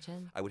you like,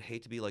 imagine? I would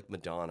hate to be like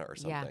Madonna or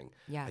something.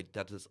 Yeah.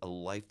 That is a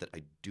life that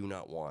I do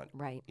not want.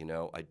 Right. You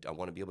know, I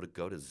want to be able to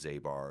go to Zay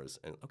bars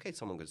and, okay,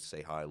 someone could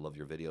say hi, I love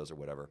your videos or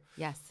whatever.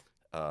 Yes.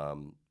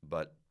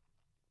 But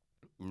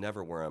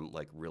never where I'm,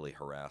 like, really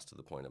harassed to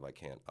the point of I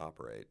can't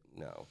operate.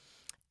 No.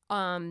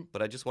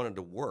 But I just wanted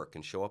to work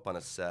and show up on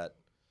a set,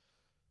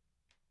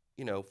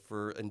 you know,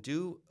 and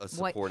do a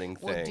supporting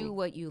thing. Well, do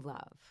what you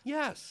love.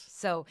 Yes.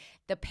 So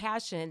the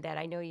passion that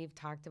I know you've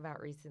talked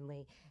about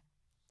recently,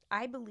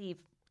 I believe,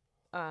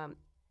 and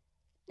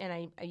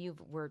you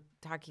were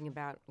talking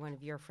about one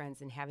of your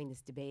friends and having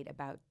this debate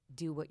about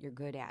do what you're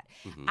good at.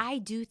 I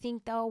do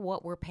think, though,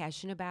 what we're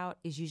passionate about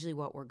is usually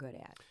what we're good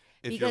at.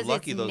 If because you're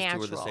lucky, it's those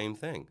natural. two are the same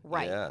thing.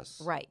 Right.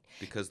 Yes. Right.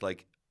 Because,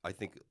 like, I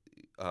think,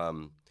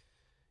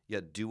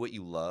 do what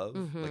you love.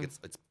 Like,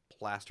 it's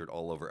plastered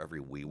all over every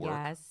we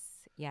work.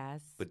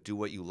 Yes. But do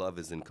what you love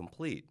is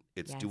incomplete.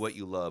 It's do what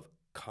you love,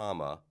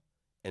 comma,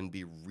 and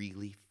be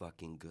really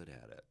fucking good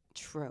at it.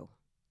 True.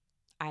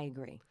 I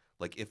agree.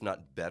 Like, if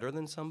not better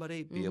than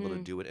somebody, be able to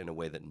do it in a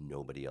way that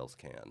nobody else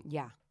can.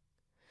 Yeah.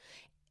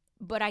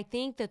 But I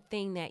think the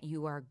thing that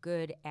you are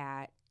good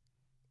at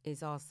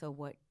is also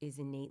what is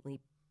innately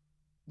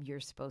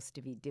you're supposed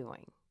to be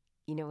doing.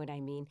 You know what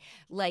I mean?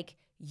 Like,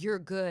 you're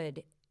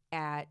good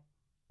at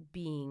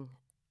being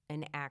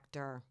an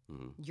actor.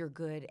 You're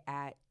good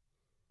at,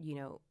 you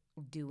know,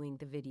 doing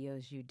the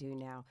videos you do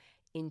now,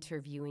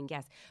 interviewing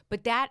guests.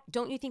 But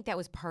don't you think that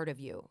was part of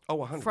you? Oh,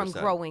 100%. From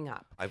growing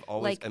up. I've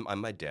always, I'm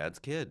my dad's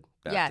kid.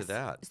 Back to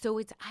that. So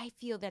I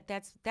feel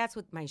that's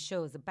what my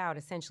show is about,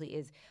 essentially,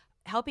 is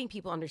helping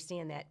people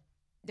understand that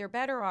they're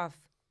better off,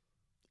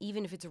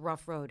 even if it's a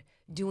rough road,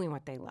 doing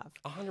what they love.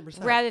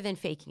 100%. Rather than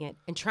faking it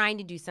and trying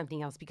to do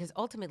something else, because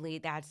ultimately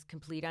that's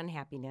complete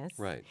unhappiness.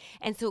 Right.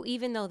 And so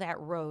even though that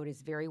road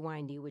is very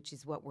windy, which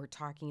is what we're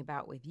talking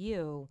about with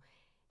you,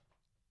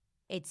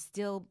 it's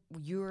still,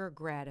 you're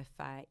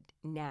gratified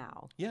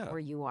now where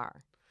you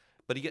are.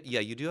 But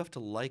you do have to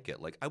like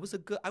it. Like, I was a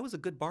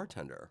good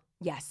bartender.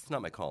 Yes. It's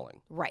not my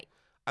calling. Right.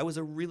 I was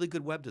a really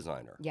good web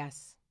designer.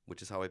 Yes.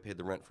 Which is how I paid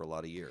the rent for a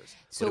lot of years.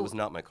 So, but it was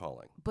not my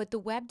calling. But the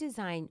web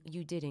design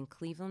you did in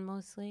Cleveland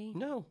mostly?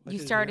 No. You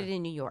started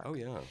in New York. Oh,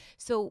 yeah.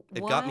 So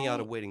it got me out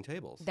of waiting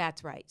tables.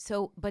 That's right.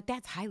 So, but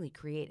that's highly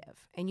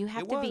creative. And you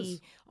have to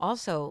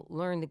also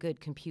learn the good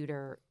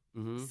computer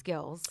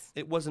skills.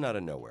 It wasn't out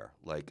of nowhere.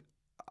 Like,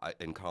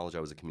 in college,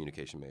 I was a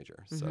communication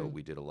major. So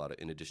we did a lot of,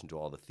 in addition to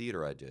all the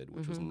theater I did,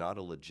 which was not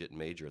a legit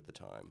major at the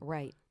time.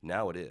 Right.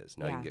 Now it is.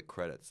 Now you can get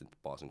credits at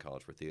Boston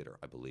College for Theater,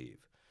 I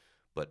believe.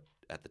 But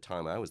at the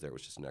time I was there, it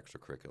was just an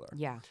extracurricular.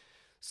 Yeah.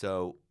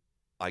 So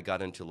I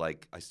got into I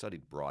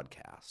studied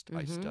broadcast.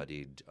 I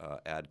studied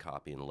ad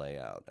copy and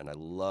layout, and I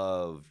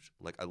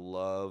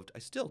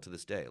still to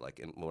this day,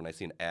 when I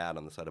see an ad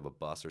on the side of a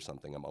bus or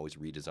something, I'm always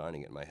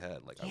redesigning it in my head.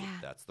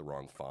 That's the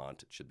wrong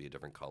font. It should be a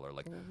different color.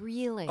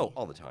 Really? Oh,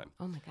 all the time.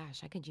 Oh my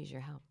gosh, I could use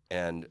your help.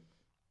 And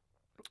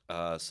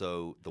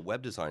so the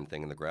web design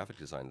thing and the graphic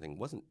design thing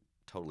wasn't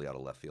totally out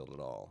of left field at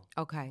all.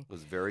 Okay. It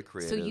was very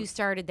creative. So you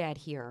started that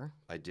here.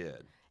 I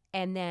did.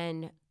 And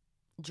then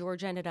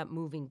George ended up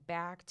moving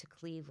back to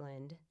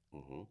Cleveland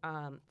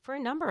for a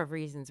number of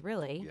reasons,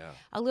 really. Yeah.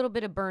 A little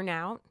bit of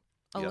burnout,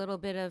 a Yep. little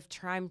bit of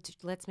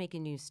let's make a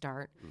new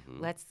start.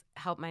 Let's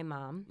help my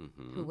mom,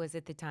 who was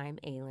at the time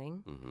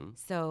ailing.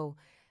 So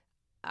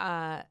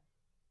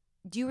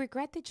do you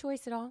regret the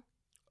choice at all?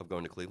 Of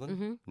going to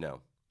Cleveland? No.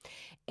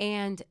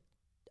 And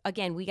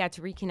again, we got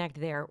to reconnect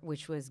there,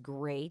 which was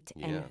great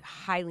and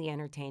highly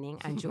entertaining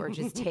on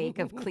George's take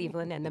of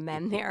Cleveland and the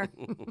men there.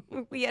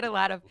 We had a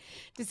lot of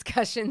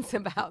discussions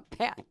about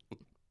that.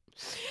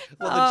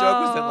 Well, the joke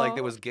was that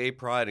there was gay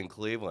pride in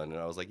Cleveland, and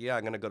I was like, yeah,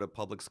 I'm going to go to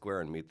Public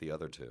Square and meet the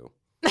other two.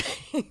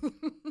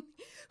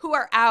 Who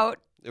are out.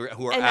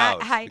 Who are and out.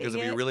 not hiding Because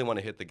if you it. really want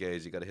to hit the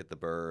gays, you got to hit the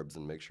burbs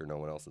and make sure no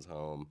one else is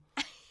home.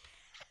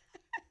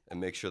 And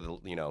make sure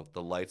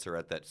the lights are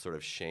at that sort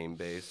of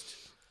shame-based,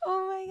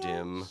 Oh my gosh.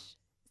 dim.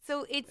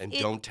 So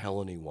Don't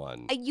tell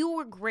anyone. You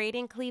were great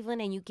in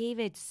Cleveland, and you gave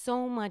it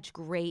so much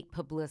great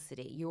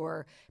publicity.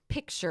 Your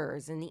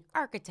pictures and the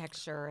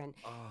architecture, and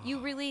you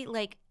really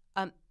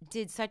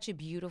did such a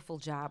beautiful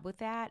job with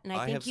that. And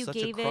I think have you such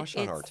gave a crush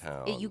on our its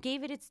town. you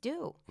gave it its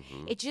due.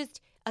 It just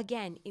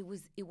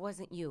it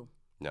wasn't you.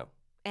 No.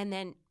 And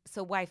then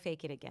so why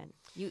fake it again?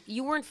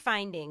 You weren't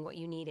finding what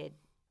you needed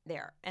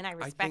there, and I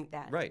respect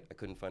that. Right. I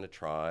couldn't find a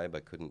tribe. I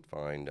couldn't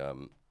find.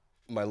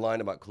 My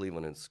line about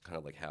Cleveland is kind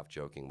of half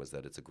joking was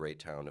that it's a great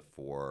town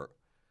for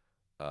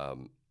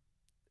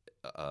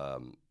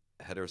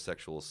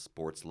heterosexual,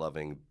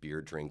 sports-loving,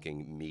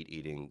 beer-drinking,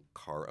 meat-eating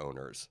car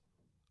owners,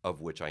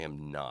 of which I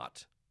am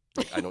not.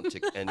 I don't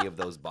tick any of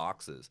those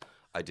boxes.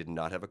 I did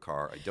not have a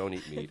car. I don't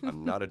eat meat.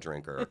 I'm not a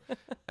drinker,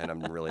 and I'm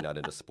really not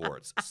into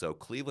sports. So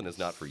Cleveland is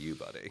not for you,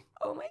 buddy.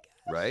 Oh my gosh.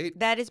 Right?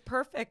 That is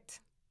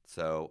perfect.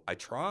 So I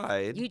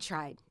tried. You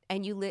tried,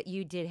 and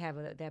you did have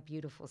that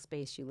beautiful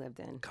space you lived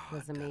in. God, It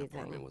was amazing. That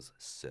apartment was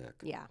sick.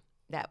 Yeah,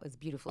 that was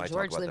beautiful. I talk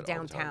George about lived that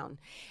all the time. downtown,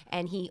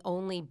 and he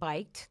only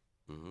biked.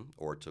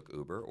 Or took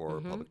Uber or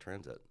public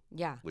transit.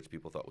 Yeah. Which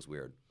people thought was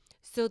weird.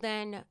 So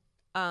then,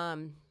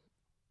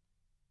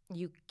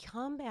 you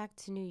come back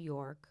to New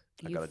York.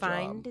 You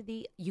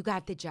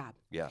got the job.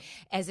 Yeah.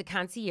 As a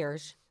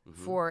concierge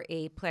for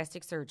a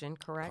plastic surgeon,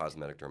 correct?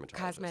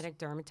 Cosmetic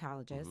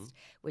dermatologist.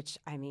 Which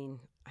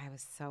I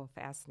was so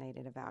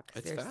fascinated about.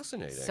 'Cause It's there's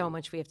fascinating. So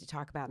much we have to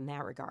talk about in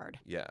that regard.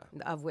 Yeah.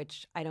 Of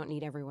which I don't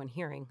need everyone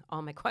hearing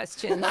all my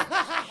questions.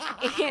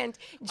 And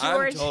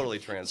I'm totally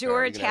transparent.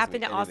 George You can ask me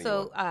happened to anything you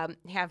also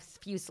want. have a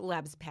few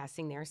celebs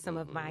passing there. Some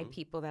of my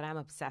people that I'm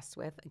obsessed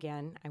with.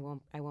 Again, I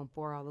won't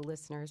bore all the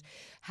listeners.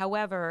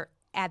 However,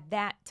 at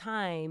that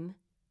time,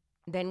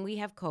 then we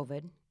have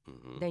COVID.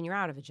 Then you're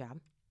out of a job.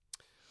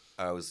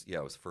 I was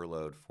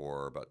furloughed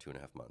for about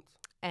 2.5 months.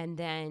 And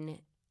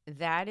then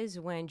that is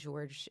when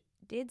George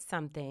did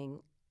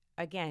something.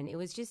 Again, it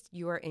was just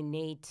your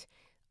innate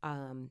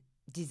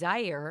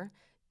desire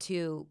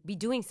to be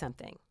doing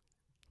something.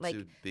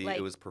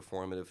 It was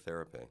performative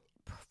therapy.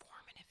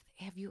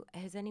 Performative.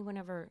 Has anyone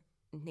ever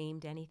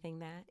named anything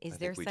that? Is I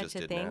there think we such just a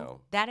did thing?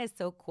 now. That is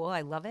so cool.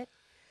 I love it.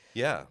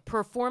 Yeah.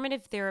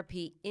 Performative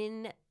therapy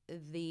in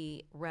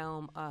the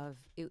realm of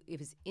it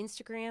was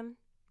Instagram.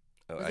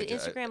 Was it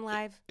Instagram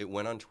Live? It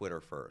went on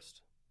Twitter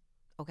first.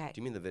 Okay.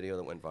 Do you mean the video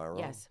that went viral?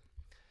 Yes.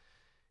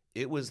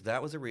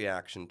 That was a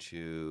reaction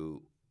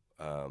to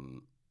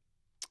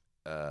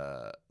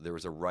there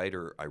was a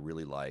writer I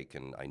really like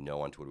and I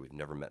know on Twitter. We've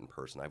never met in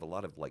person. I have a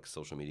lot of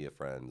social media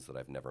friends that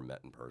I've never met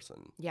in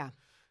person. Yeah.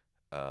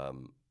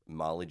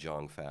 Molly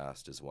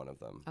Jong-Fast is one of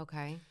them.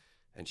 Okay.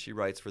 And she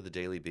writes for the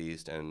Daily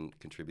Beast and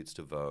contributes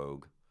to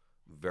Vogue.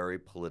 Very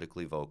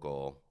politically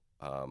vocal.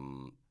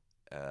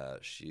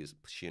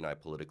 She and I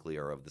politically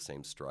are of the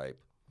same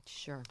stripe.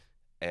 Sure.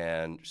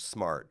 And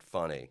smart,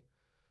 funny.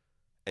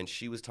 And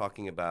she was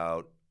talking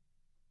about,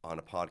 on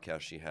a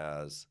podcast she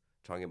has,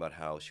 talking about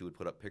how she would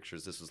put up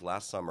pictures. This was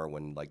last summer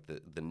when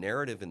the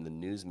narrative in the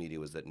news media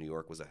was that New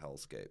York was a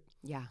hellscape.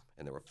 Yeah.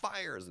 And there were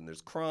fires and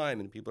there's crime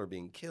and people are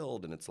being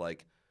killed. And it's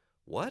like,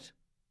 what?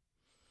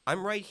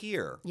 I'm right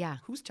here. Yeah.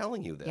 Who's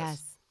telling you this?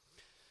 Yes.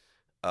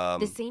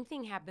 The same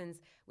thing happens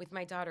with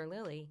my daughter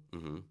Lily.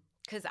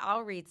 Because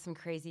I'll read some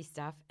crazy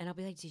stuff and I'll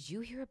be like, did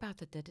you hear about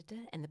the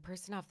da-da-da? And the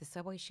person off the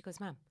subway, she goes,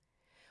 Mom,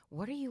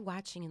 what are you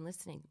watching and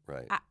listening?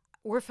 Right.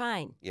 We're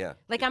fine. Yeah.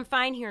 I'm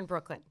fine here in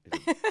Brooklyn.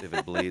 If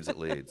it bleeds, it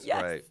leads.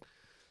 Yes. Right.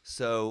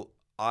 So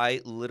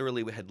I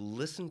literally had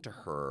listened to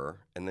her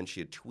and then she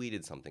had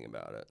tweeted something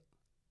about it.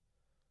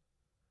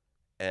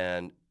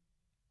 And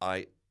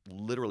I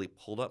literally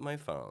pulled up my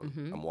phone.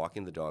 I'm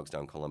walking the dogs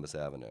down Columbus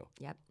Avenue.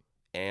 Yep.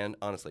 And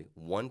honestly,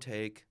 one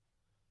take,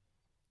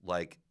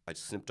 I I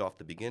snipped off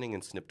the beginning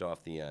and snipped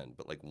off the end,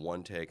 but like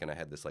one take, and I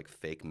had this like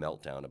fake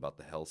meltdown about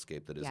the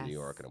hellscape that is New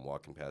York, and I'm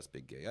walking past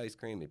Big Gay Ice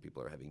Cream, and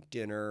people are having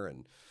dinner,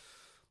 and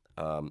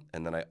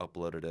then I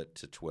uploaded it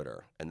to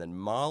Twitter, and then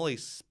Molly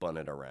spun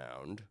it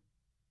around.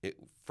 It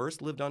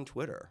first lived on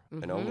Twitter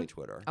and only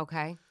Twitter.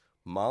 Okay.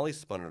 Molly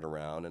spun it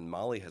around, and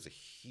Molly has a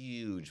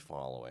huge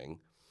following,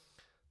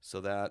 so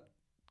that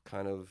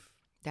kind of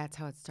That's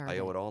how it started. I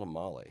owe it all to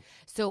Molly.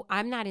 So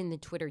I'm not in the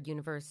Twitter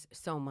universe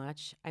so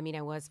much. I mean,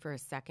 I was for a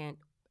second,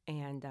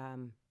 and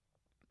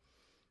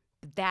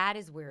that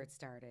is where it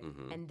started.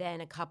 And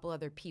then a couple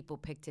other people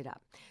picked it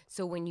up.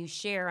 So when you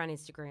share on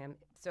Instagram,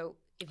 so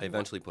if I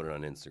eventually put it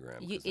on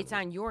Instagram. it's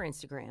on your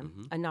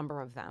Instagram, a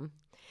number of them,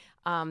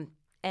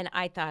 and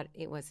I thought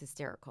it was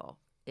hysterical.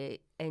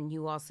 And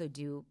you also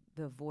do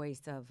the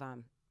voice of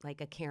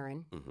like a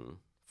Karen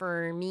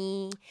for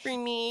me. For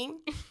me.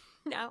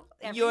 Now,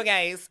 You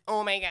guys,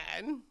 oh my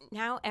God.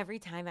 Now every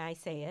time I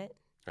say it,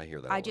 I hear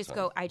that. I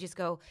just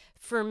go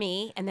for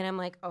me, and then I'm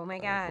like, oh my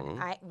God,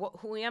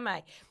 who am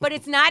I? But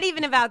it's not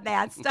even about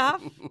that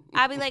stuff.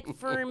 I'll be like,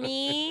 for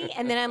me,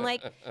 and then I'm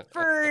like,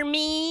 for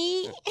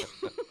me.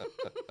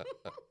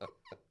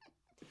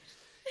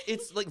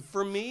 It's like,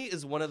 for me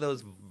is one of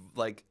those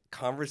like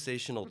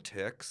conversational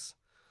tics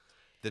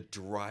that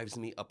drives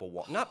me up a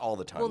wall. Not all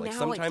the time. Well, like now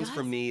sometimes it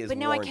for does. me is But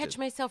now warranted. I catch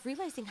myself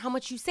realizing how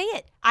much you say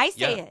it. I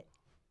say it.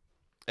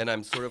 And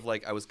I'm sort of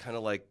like, I was kind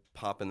of like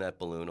popping that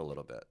balloon a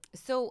little bit.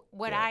 So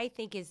what I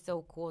think is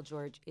so cool,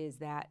 George, is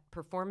that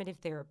performative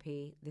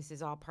therapy, this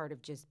is all part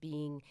of just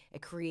being a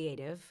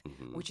creative,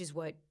 which is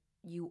what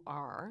you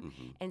are.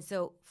 And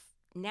so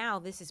now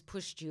this has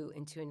pushed you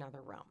into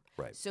another realm.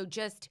 Right. So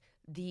just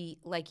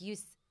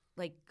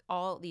like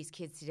all these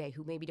kids today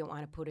who maybe don't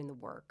want to put in the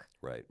work.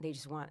 Right. They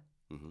just want,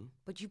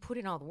 but you put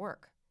in all the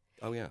work.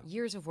 Oh, yeah.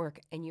 Years of work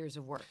and years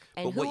of work.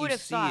 And but who what would you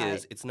have see thought?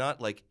 is, it's not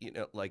like,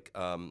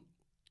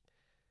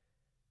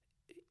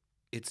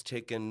 it's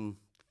taken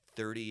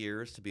 30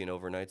 years to be an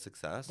overnight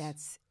success.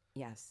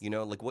 Yes.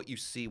 Like what you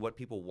see, what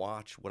people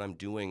watch, what I'm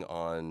doing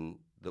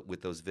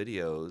with those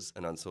videos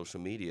and on social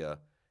media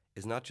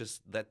is not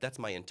just that's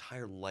my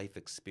entire life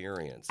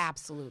experience.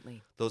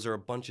 Absolutely. Those are a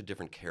bunch of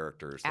different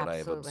characters that I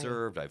have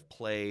observed, I've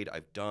played,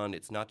 I've done.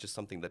 It's not just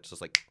something that's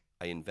just like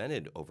I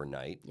invented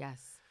overnight.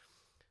 Yes.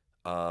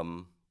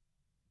 And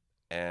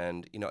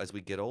as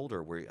we get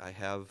older,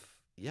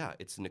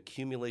 it's an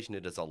accumulation.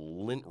 It is a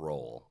lint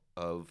roll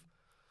of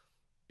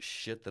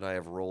shit that I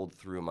have rolled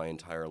through my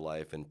entire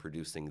life in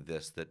producing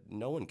this, that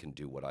no one can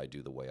do what I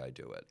do the way I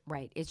do it.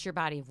 Right. It's your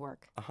body of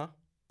work. Uh-huh.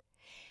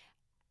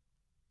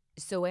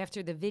 So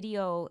after the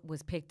video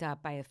was picked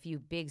up by a few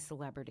big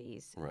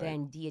celebrities,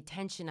 then the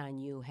attention on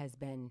you has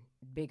been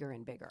bigger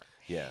and bigger.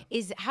 Yeah.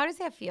 How does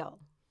that feel?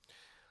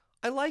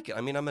 I like it.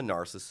 I mean, I'm a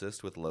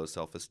narcissist with low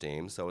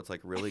self-esteem, so it's like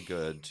really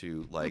good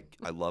to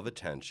I love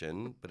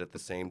attention, but at the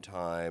same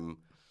time,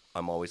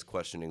 I'm always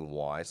questioning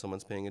why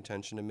someone's paying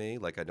attention to me.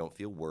 Like, I don't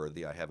feel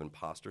worthy. I have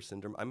imposter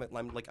syndrome.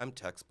 I'm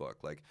textbook.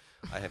 Like,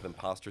 I have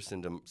imposter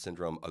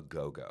syndrome a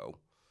go-go.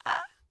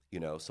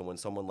 So when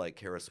someone like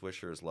Kara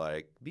Swisher is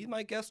like, be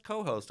my guest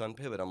co-host on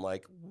Pivot, I'm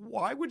like,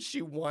 why would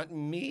she want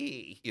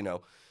me? You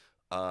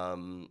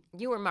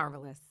were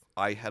marvelous.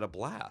 I had a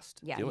blast.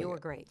 Yeah, doing you were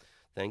it. great.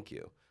 Thank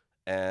you.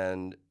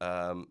 And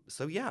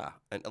so yeah,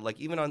 and like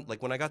even on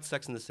like when I got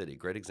Sex in the City,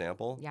 great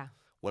example. Yeah.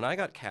 When I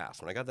got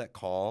cast, when I got that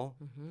call,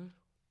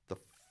 the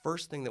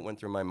first thing that went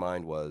through my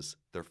mind was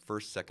their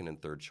first, second,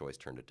 and third choice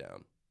turned it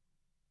down.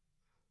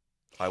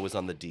 I was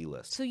on the D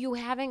list. So you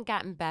haven't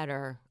gotten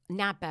better,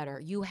 not better.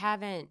 You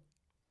haven't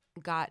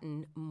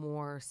gotten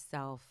more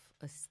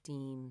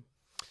self-esteem.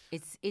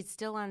 It's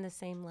still on the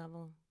same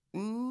level.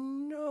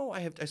 No,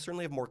 I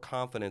certainly have more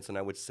confidence, and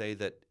I would say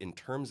that in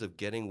terms of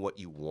getting what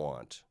you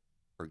want,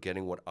 or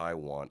getting what I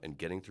want, and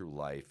getting through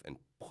life and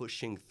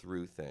pushing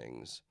through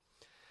things,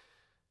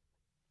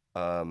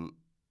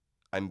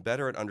 I'm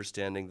better at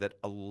understanding that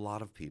a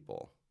lot of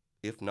people,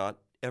 if not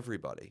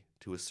everybody,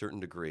 to a certain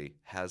degree,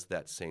 has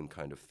that same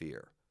kind of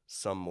fear,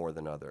 some more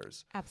than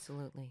others.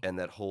 Absolutely. And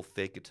that whole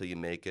fake it till you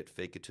make it,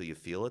 fake it till you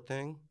feel it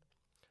thing,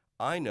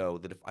 I know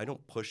that if I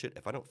don't push it,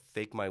 if I don't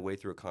fake my way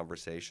through a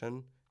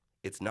conversation,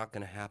 it's not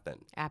going to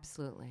happen.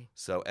 Absolutely.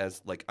 So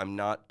I'm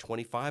not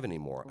 25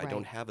 anymore. Right. I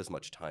don't have as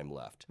much time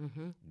left.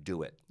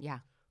 Do it. Yeah.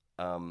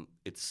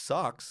 It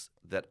sucks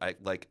that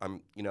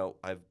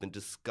I've been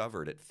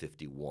discovered at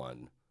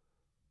 51.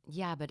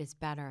 Yeah, but it's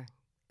better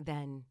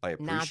than I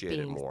not appreciate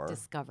it being more.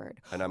 discovered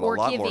And I'm or a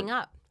lot giving more,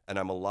 up. And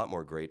I'm a lot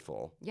more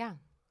grateful. Yeah.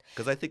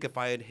 Because I think if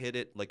I had hit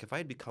it, like if I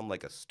had become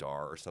like a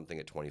star or something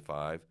at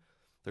 25,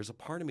 there's a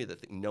part of me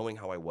that knowing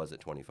how I was at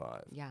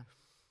 25. Yeah.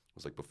 It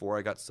was like before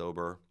I got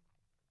sober,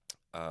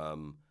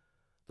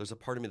 there's a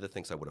part of me that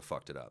thinks I would have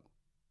fucked it up.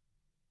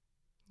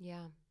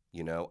 Yeah.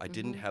 I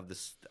didn't have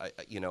this, I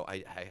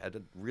had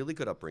a really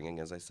good upbringing,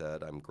 as I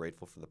said. I'm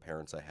grateful for the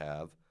parents I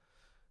have.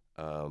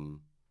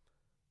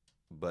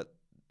 But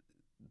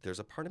there's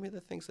a part of me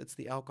that thinks it's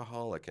the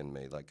alcoholic in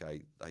me. Like,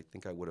 I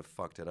think I would have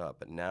fucked it up.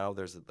 But now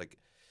there's,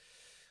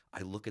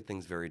 I look at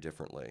things very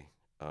differently.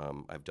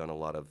 I've done a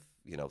lot of,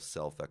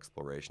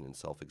 self-exploration and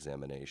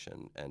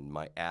self-examination. And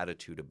my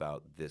attitude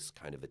about this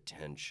kind of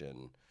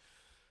attention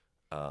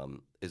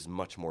is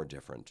much more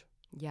different.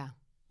 Yeah.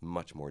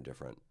 Much more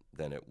different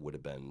than it would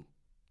have been,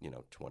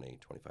 20,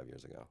 25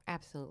 years ago.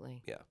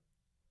 Absolutely. Yeah.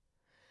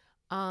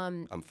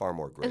 I'm far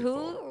more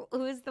grateful.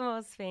 Who is the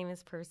most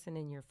famous person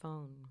in your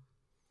phone?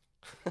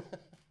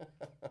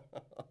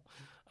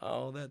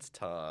 Oh, that's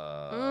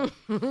tough.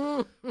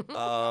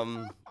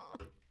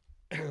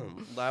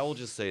 I will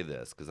just say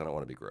this because I don't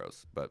want to be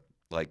gross, but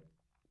I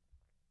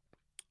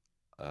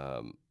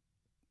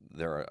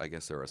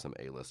guess there are some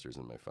A-listers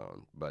in my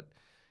phone, but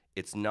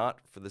it's not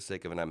for the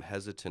sake of, and I'm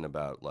hesitant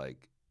about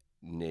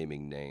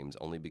naming names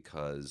only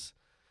because,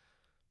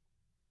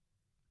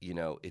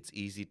 it's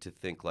easy to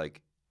think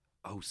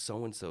oh,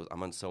 so-and-so,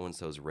 I'm on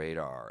so-and-so's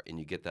radar, and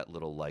you get that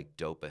little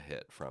dopa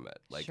hit from it.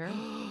 Sure.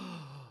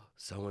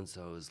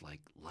 So-and-so is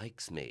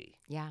likes me.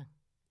 Yeah.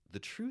 The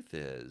truth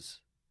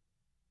is,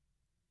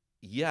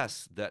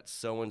 yes, that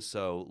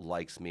so-and-so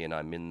likes me and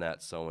I'm in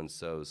that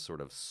so-and-so's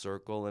sort of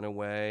circle in a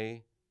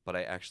way, but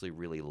I actually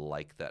really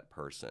like that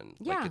person.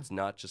 Yeah. It's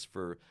not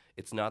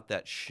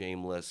that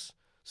shameless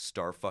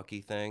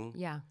starfucky thing.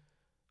 Yeah.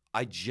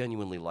 I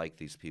genuinely like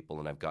these people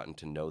and I've gotten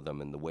to know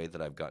them in the way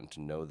that I've gotten to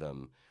know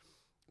them.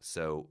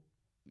 So,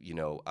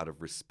 out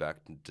of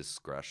respect and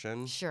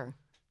discretion. Sure.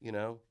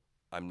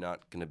 I'm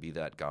not going to be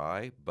that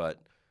guy,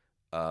 but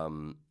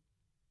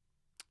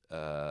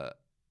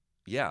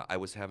yeah, I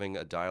was having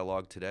a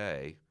dialogue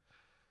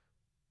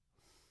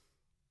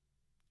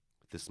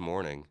this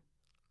morning,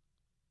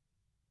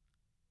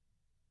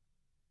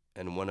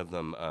 and one of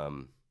them,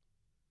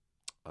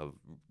 a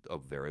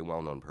very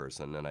well-known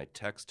person, and I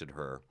texted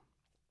her,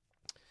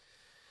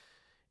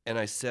 and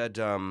I said,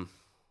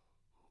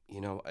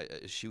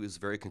 she was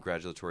very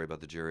congratulatory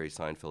about the Jerry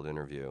Seinfeld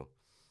interview,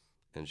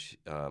 and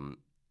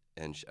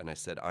and I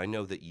said, I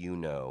know that you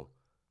know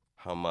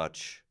how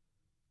much,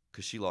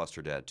 because she lost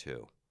her dad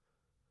too.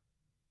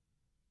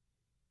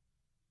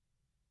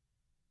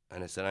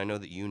 And I said, I know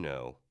that you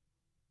know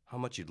how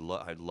much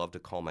I'd love to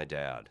call my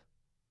dad.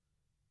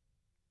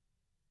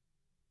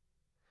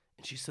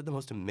 And she said the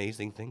most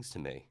amazing things to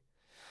me.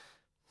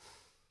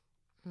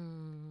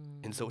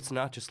 And so it's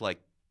not just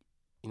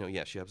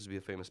yeah, she happens to be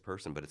a famous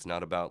person, but it's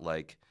not about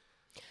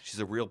she's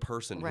a real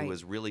person Right. who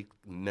has really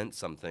meant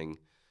something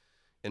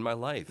in my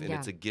life. And Yeah.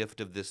 it's a gift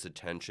of this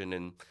attention.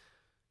 And,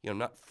 I'm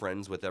not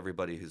friends with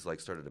everybody who's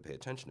started to pay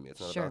attention to me. It's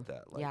not Sure.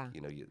 about that. Yeah.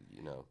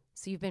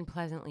 So you've been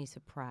pleasantly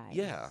surprised.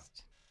 Yeah.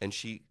 And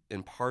she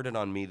imparted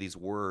on me these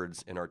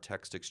words in our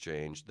text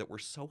exchange that were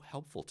so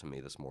helpful to me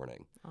this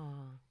morning.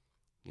 Oh.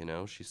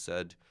 She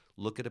said,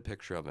 look at a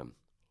picture of him.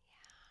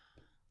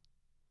 Yeah.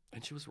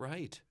 And she was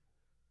right.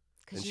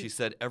 And she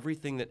said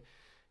everything that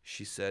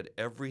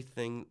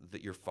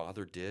your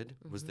father did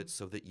was that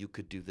so that you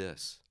could do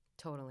this.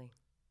 Totally.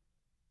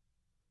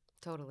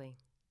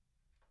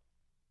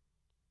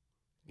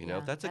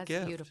 That's a gift.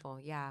 That's beautiful.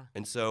 Yeah.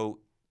 And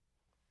so,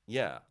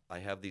 yeah, I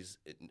have these,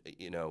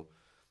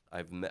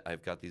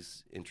 I've got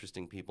these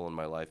interesting people in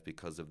my life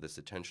because of this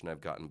attention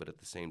I've gotten, but at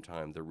the same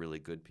time, they're really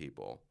good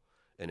people,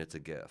 and it's a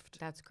gift.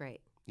 That's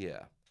great.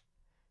 Yeah.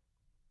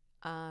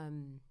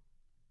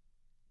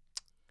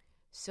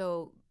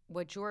 So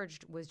what George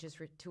was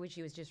to which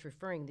he was just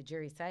referring, the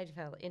Jerry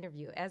Seinfeld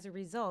interview, as a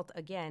result,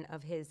 again,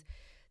 of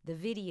the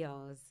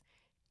videos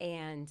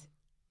and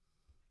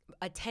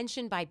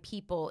attention by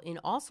people in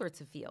all sorts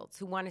of fields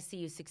who want to see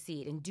you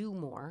succeed and do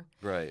more.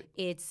 Right.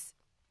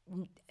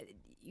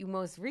 You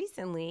most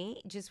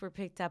recently just were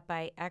picked up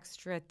by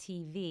Extra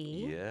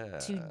TV Yeah.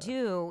 to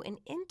do an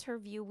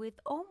interview with,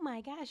 oh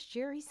my gosh,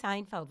 Jerry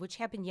Seinfeld, which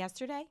happened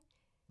yesterday.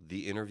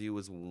 The interview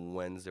was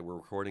Wednesday. We're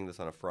recording this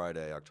on a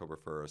Friday, October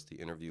 1st. The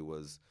interview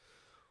was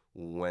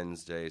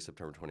Wednesday,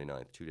 September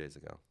 29th, 2 days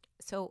ago.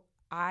 So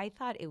I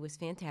thought it was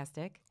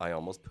fantastic. I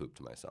almost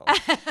pooped myself.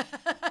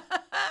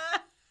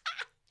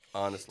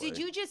 Honestly. Did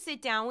you just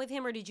sit down with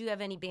him, or did you have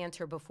any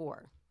banter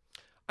before?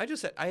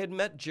 I had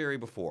met Jerry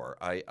before.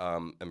 I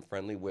am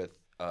friendly with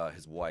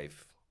his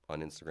wife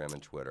on Instagram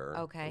and Twitter.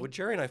 Okay. With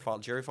Jerry and I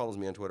Jerry follows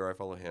me on Twitter. I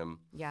follow him.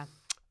 Yeah.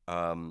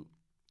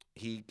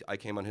 I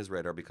came on his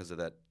radar because of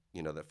that,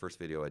 that first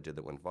video I did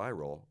that went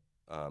viral,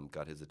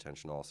 got his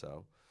attention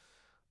also.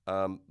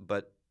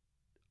 But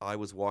I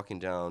was walking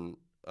down,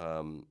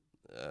 I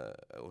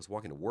was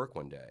walking to work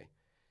one day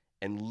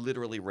and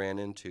literally ran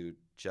into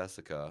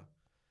Jessica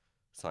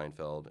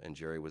Seinfeld, and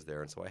Jerry was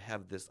there. And so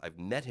I've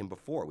met him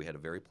before. We had a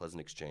very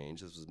pleasant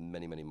exchange. This was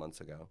many, many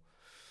months ago.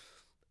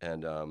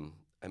 And,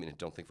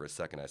 don't think for a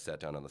second I sat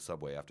down on the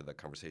subway after that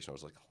conversation. I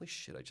was like, holy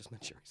shit, I just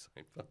met Jerry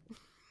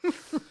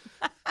Seinfeld.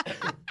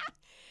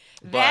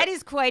 That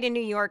is quite a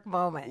New York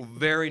moment.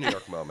 Very New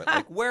York moment.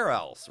 Where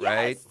else,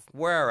 right? Yes.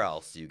 Where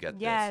else do you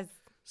get Yes. this?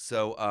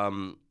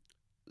 So,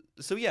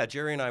 So yeah,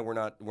 Jerry and I were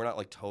not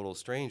like total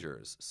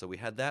strangers. So we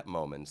had that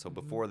moment. So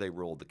before they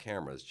rolled the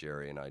cameras,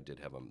 Jerry and I did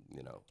have a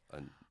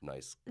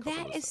nice couple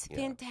That of is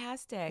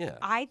fantastic. Yeah.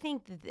 I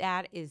think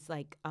that is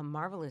like a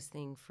marvelous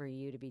thing for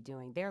you to be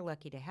doing. They're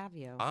lucky to have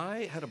you.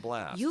 I had a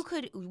blast.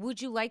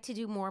 Would you like to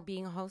do more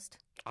being a host?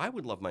 I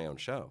would love my own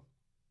show.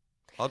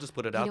 I'll just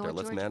put it You out know there. what,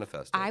 Let's George?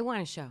 manifest it. I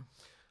want a show.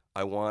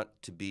 I want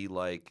to be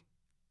like,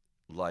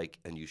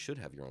 and you should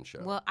have your own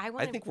show. Well,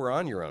 I think we're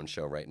on your own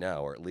show right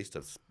now, or at least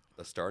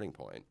a starting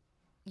point.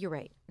 You're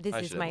right. This I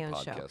is should my have a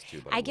own show. podcast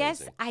too, but I I'm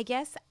guess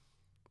lazy.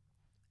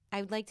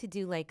 I would like to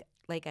do like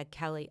a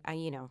Kelly.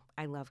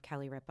 I love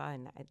Kelly Ripa,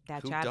 and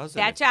that Who job. doesn't?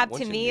 That job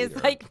Once to you me meet is her.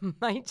 like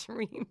my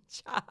dream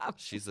job.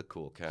 She's a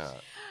cool cat.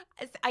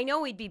 I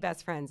know we'd be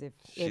best friends if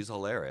She's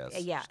hilarious.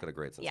 yeah. She's got a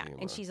great sense yeah, of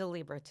humor. and she's a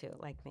Libra too,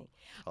 like me.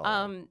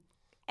 Oh.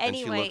 Anyway, And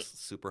she looks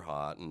super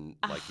hot and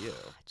like you.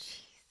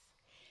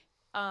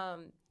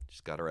 Jeez.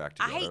 She's got her act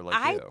together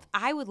like you.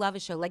 I would love a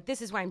show like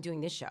this. Is why I'm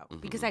doing this show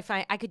because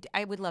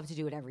I would love to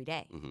do it every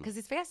day because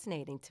it's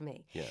fascinating to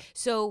me. Yeah.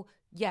 So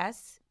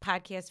yes,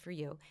 podcast for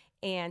you,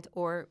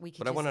 or we could.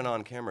 But I want an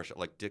on-camera show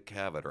like Dick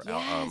Cavett or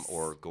Yes.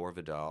 or Gore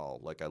Vidal.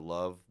 Like I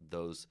love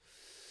those.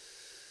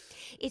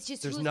 It's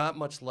just There's not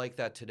much like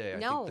that today. I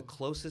No. think the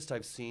closest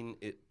I've seen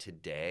it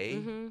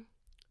today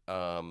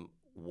Mhm.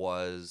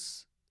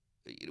 was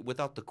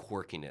without the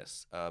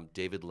quirkiness.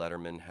 David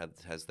Letterman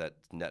has that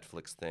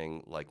Netflix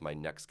thing like My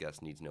Next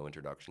Guest Needs No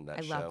Introduction. That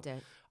I show. loved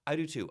it. I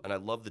do too, and I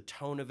love the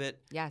tone of it.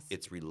 Yes.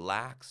 It's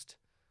relaxed.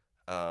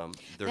 There's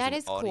That an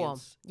is cool.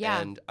 audience, Yeah.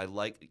 and I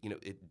like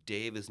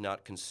Dave is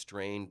not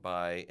constrained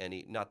by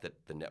any. Not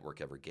that the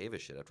network ever gave a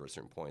shit. After a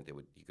certain point,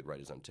 he could write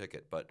his own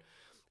ticket, but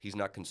he's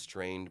not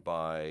constrained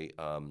by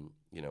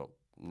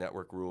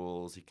network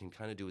rules. He can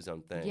kind of do his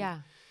own thing.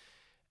 Yeah.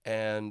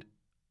 And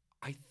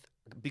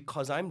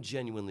because I'm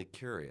genuinely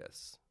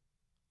curious,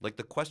 like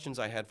the questions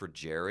I had for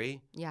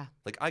Jerry, Yeah.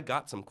 like I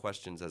got some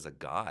questions as a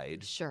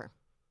guide. Sure.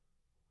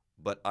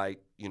 But I,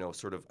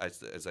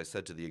 as I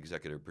said to the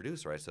executive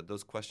producer, I said,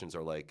 those questions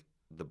are like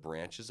the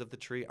branches of the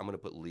tree. I'm going to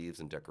put leaves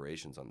and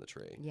decorations on the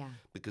tree. Yeah.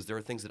 Because there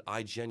are things that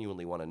I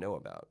genuinely want to know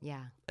about.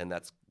 Yeah. And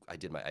I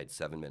had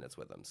 7 minutes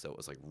with them. So it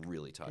was like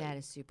really tight. That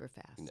is super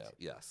fast.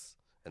 Yes.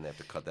 And they have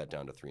to cut that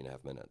down to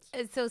 3.5 minutes.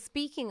 So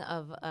speaking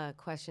of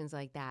questions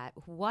like that,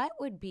 what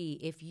would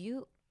be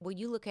when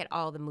you look at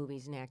all the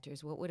movies and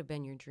actors, what would have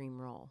been your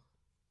dream role?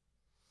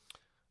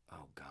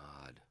 Oh,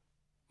 God.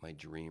 My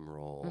dream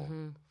role.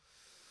 Mm-hmm.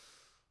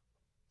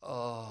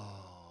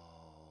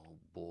 Oh,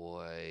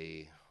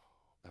 boy.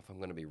 If I'm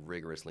going to be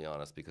rigorously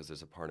honest, because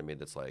there's a part of me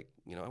that's like,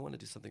 I want to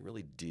do something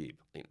really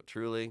deep.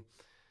 Truly.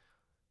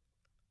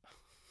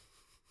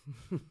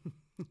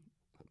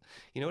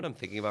 You know what I'm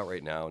thinking about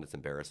right now, and it's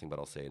embarrassing, but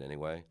I'll say it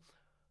anyway?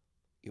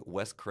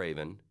 Wes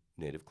Craven,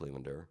 native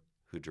Clevelander,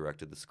 who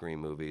directed the Scream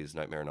movies,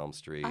 Nightmare on Elm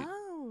Street.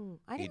 Oh,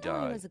 I didn't He know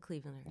he died. was a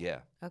Clevelander. Yeah.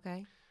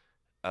 Okay.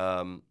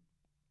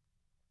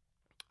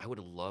 I would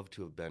have loved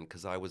to have been,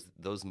 because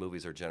those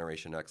movies are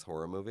Generation X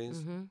horror movies.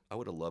 Mm-hmm. I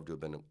would have loved to have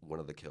been one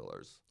of the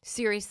killers.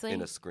 Seriously?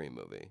 In a Scream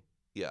movie.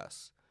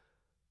 Yes.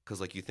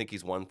 Because, you think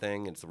he's one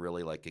thing, it's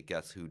really like a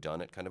guess who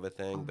done it kind of a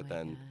thing, Oh but my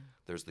then God.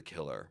 there's the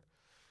killer.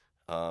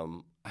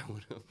 I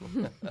would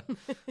have.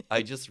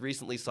 I just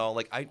recently saw,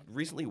 I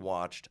recently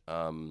watched,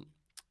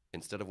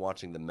 instead of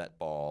watching the Met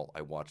Ball,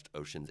 I watched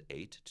Ocean's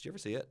 8. Did you ever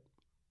see it?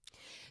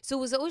 So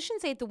was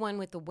Ocean's 8 the one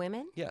with the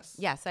women? Yes.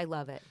 Yes, I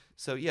love it.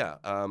 So, yeah.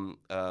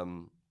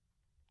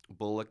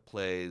 Bullock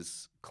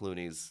plays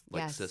Clooney's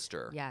Yes.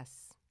 sister.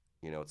 Yes.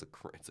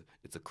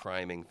 It's a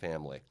criming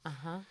family.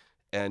 Uh-huh.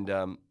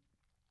 And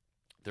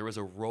there was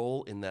a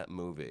role in that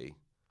movie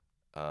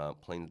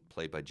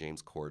played by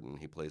James Corden.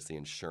 He plays the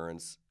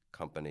insurance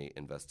company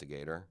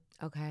investigator.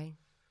 Okay.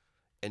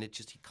 And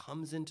he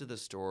comes into the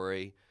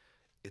story.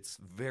 It's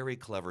very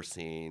clever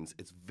scenes.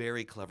 It's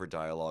very clever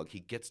dialogue.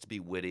 He gets to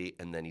be witty,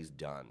 and then he's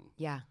done.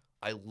 Yeah.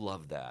 I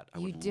love that. I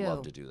You would do?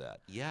 love to do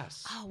that.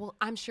 Yes. Oh, well,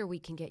 I'm sure we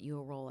can get you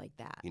a role like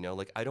that.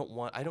 I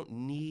don't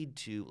need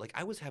to,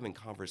 I was having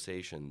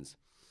conversations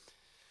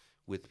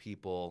with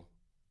people,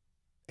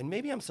 and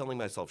maybe I'm selling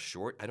myself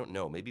short. I don't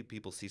know. Maybe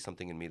people see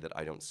something in me that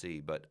I don't see,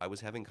 but I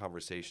was having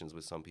conversations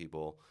with some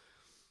people,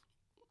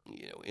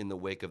 in the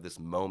wake of this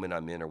moment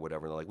I'm in or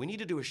whatever. They're like, we need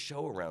to do a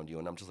show around you.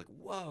 And I'm just like,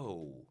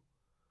 whoa,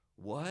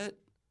 what?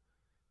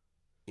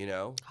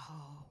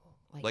 Oh.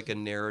 Like a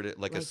narrative,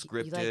 like a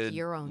scripted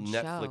your own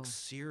Netflix show.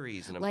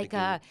 series. And I'm like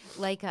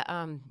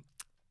thinking,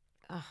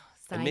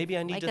 and maybe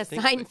I need like to a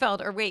think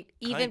Seinfeld, or wait,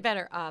 even kind-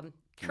 better,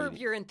 Curb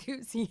Your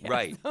Enthusiasm.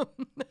 Right.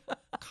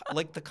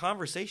 Like the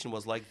conversation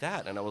was like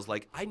that, and I was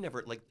like,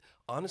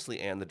 honestly,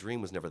 Anne, the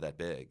dream was never that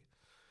big.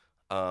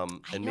 I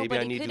And know, maybe but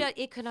I need to.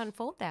 it could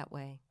unfold that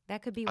way.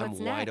 That could be what's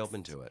I'm next. wide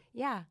open to it.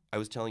 Yeah. I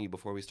was telling you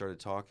before we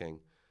started talking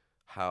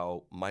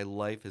how my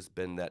life has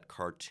been that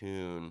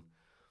cartoon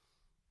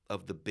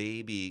of the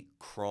baby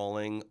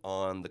crawling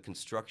on the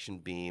construction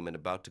beam and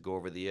about to go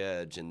over the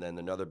edge, and then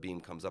another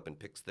beam comes up and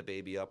picks the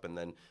baby up, and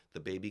then the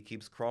baby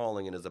keeps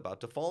crawling and is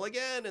about to fall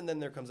again, and then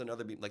there comes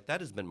another beam.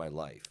 That has been my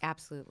life.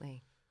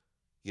 Absolutely.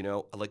 You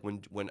know, like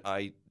when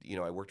I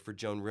worked for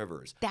Joan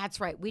Rivers. That's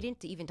right. We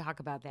didn't even talk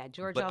about that.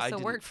 George But I also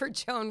didn't- worked for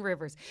Joan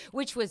Rivers,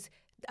 which was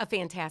a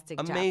fantastic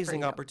job for Amazing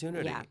you.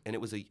 opportunity. Yeah. And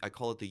it was I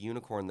call it the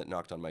unicorn that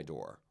knocked on my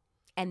door.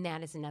 And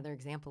that is another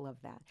example of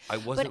that. I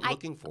wasn't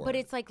looking for But it.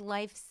 it's like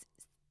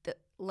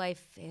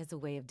life has a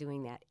way of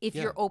doing that if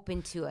Yeah. you're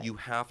open to it. You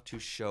have to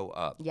show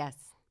up. Yes.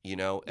 You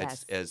know,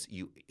 Yes.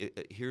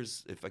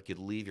 Here's, if I could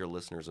leave your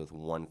listeners with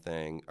one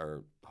thing,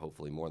 or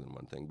hopefully more than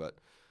one thing, but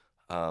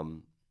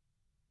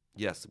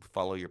yes,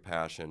 follow your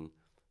passion,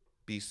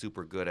 be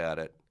super good at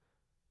it.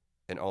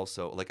 And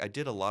also, like, I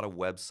did a lot of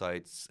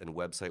websites and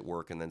website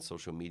work and then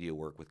social media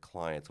work with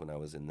clients when I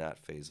was in that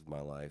phase of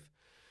my life.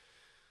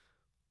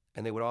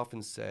 And they would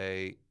often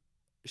say,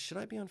 should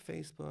I be on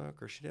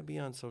Facebook or should I be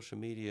on social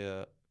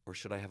media or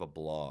should I have a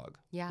blog?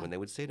 Yeah. When they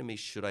would say to me,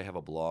 should I have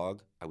a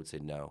blog? I would say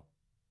no.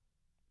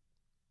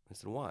 I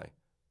said, why?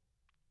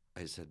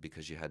 I said,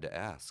 because you had to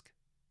ask.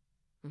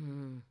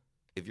 Mm-hmm.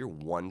 If you're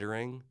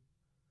wondering,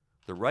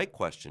 the right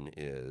question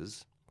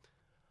is,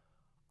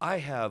 I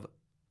have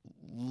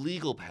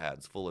legal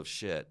pads full of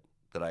shit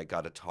that I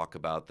got to talk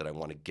about that I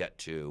want to get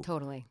to.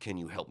 Totally. Can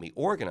you help me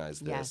organize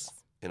this Yes.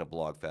 in a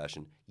blog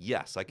fashion?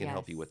 Yes, I can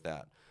help you Yes. with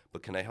that.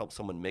 But can I help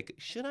someone make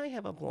it? Should I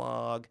have a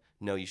blog?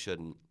 No, you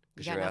shouldn't.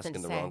 Because You got you're nothing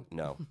asking to the say. wrong.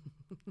 No.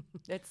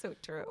 That's so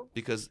true.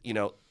 Because,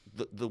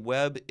 the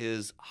web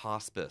is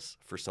hospice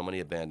for so many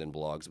abandoned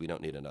blogs. We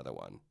don't need another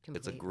one. It's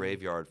a Completely.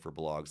 graveyard for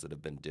blogs that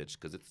have been ditched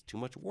because it's too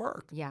much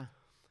work. Yeah.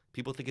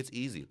 People think it's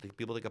easy.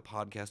 People think a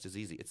podcast is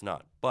easy. It's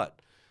not.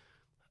 But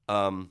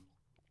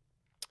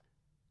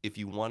if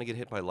you want to get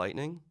hit by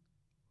lightning,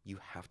 you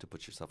have to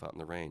put yourself out in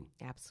the rain.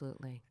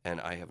 Absolutely.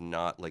 And I have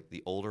not, like,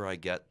 the older I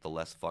get, the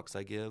less fucks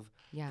I give,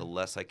 Yeah. the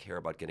less I care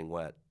about getting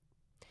wet.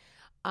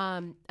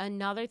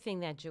 Another thing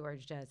that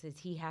George does is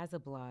he has a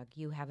blog.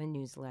 You have a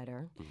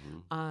newsletter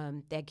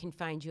that can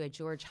find you at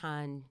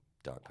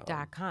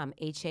georgehahn.com, .com.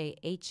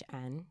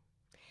 Hahn.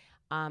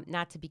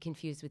 Not to be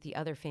confused with the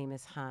other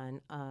famous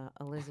Hahn,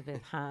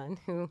 Elizabeth Hahn,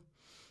 who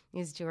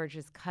is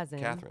George's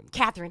cousin.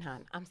 Catherine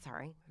Hahn. I'm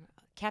sorry.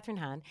 Catherine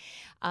Hahn,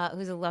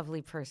 who's a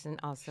lovely person,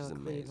 also She's a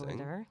amazing.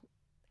 Clevelander.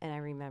 And I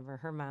remember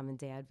her mom and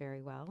dad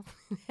very well.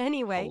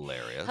 Anyway.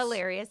 Hilarious.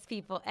 Hilarious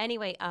people.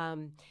 Anyway,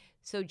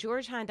 so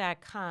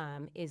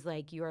georgehahn.com is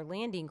like your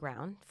landing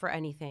ground for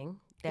anything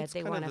that It's they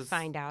kind of want to this-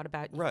 find out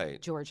about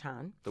Right. George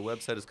Hahn. The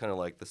website is kind of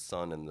like the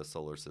sun and the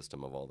solar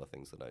system of all the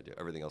things that I do.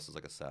 Everything else is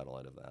like a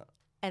satellite of that.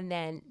 And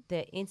then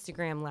the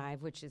Instagram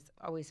Live, which is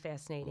always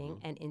fascinating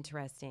and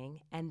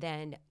interesting. And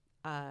then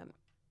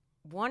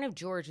one of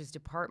George's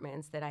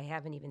departments that I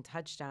haven't even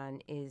touched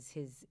on is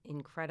his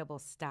incredible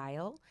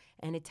style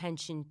and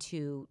attention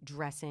to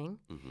dressing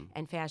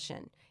and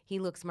fashion. He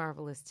looks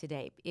marvelous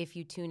today. If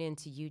you tune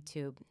into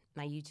YouTube,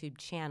 my YouTube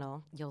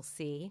channel, you'll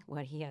see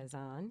what he has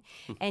on.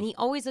 And he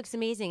always looks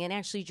amazing. And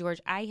actually, George,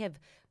 I have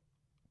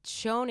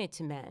shown it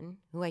to men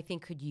who I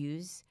think could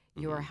use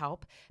your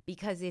help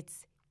because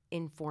it's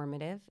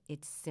informative,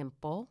 it's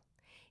simple,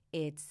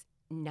 it's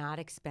not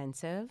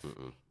expensive,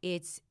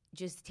 it's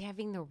just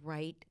having the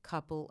right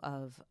couple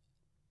of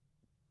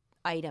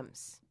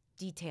items,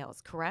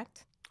 details,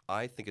 correct?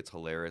 I think it's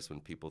hilarious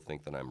when people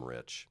think that I'm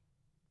rich.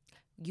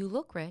 You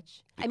look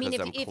rich. Because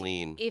I'm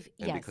clean and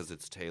yes. because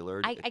it's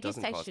tailored. I it guess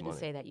doesn't I cost shouldn't money.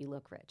 say that you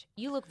look rich.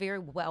 You look very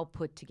well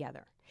put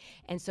together.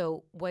 And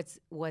so what's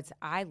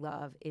I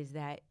love is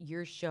that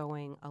you're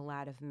showing a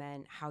lot of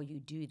men how you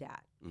do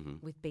that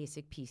with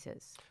basic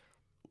pieces.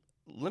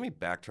 Let me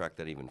backtrack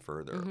that even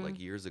further. Like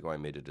years ago, I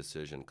made a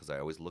decision because I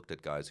always looked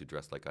at guys who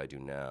dressed like I do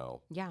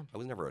now. Yeah.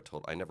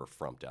 I never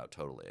frumped out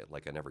totally.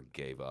 Like I never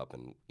gave up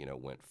and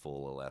went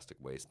full elastic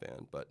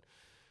waistband. But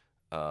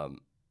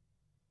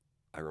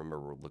I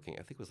remember looking. I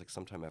think it was like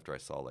sometime after I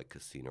saw like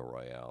Casino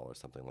Royale or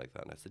something like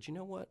that, and I said, you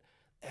know what?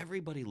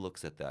 Everybody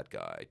looks at that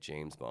guy,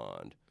 James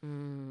Bond,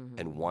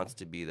 and wants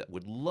to be that.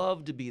 Would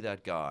love to be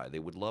that guy. They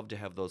would love to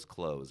have those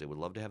clothes. They would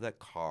love to have that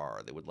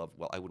car. They would love.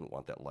 Well, I wouldn't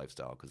want that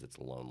lifestyle because it's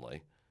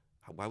lonely.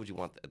 Why would you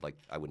want that? Like,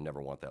 I would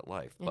never want that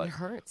life. And But it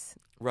hurts.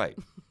 right,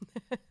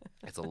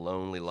 it's a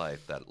lonely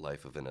life, that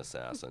life of an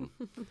assassin.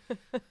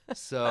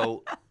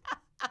 So,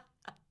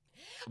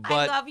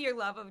 I love your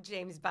love of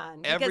James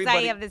Bond because I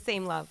everybody have the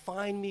same love.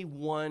 Find me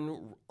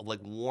one like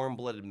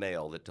warm-blooded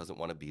male that doesn't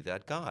want to be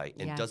that guy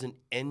and Yeah. doesn't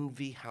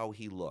envy how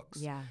he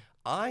looks. Yeah.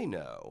 I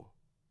know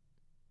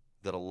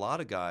that a lot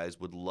of guys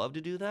would love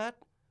to do that,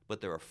 but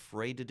they're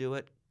afraid to do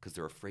it because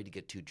they're afraid to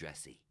get too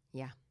dressy.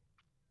 Yeah.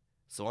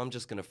 So I'm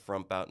just going to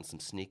frump out in some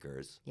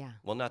sneakers. Yeah.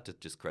 Well, not to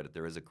discredit,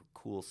 there is a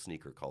cool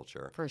sneaker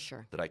culture For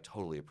sure. that I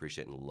totally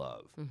appreciate and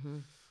love. Mm-hmm.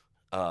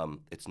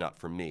 It's not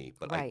for me,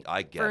 but Right.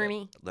 I get For it.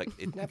 me. Like,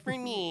 it's not for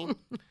me,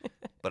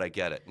 but I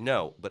get it.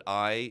 No, but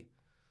a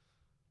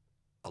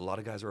lot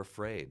of guys are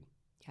afraid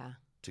Yeah.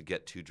 to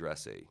get too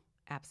dressy,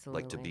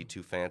 Absolutely. like to be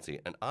too fancy.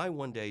 And I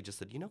one day just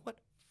said, you know what?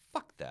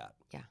 Fuck that.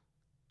 Yeah.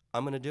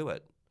 I'm going to do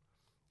it.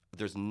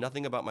 There's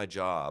nothing about my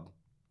job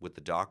with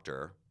the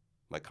doctor,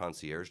 my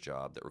concierge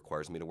job, that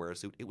requires me to wear a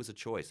suit. It was a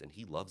choice, and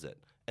he loves it,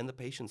 and the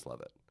patients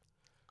love it.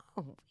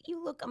 Oh,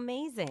 you look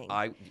amazing.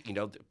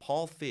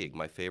 Paul Feig,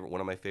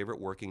 one of my favorite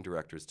working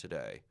directors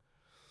today,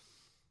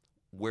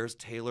 wears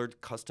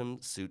tailored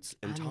custom suits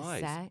and On the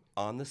ties set?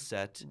 on the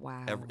set.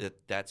 Wow.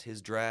 That's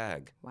his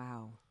drag.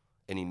 Wow.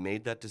 And he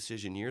made that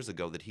decision years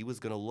ago that he was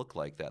going to look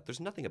like that. There's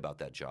nothing about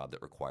that job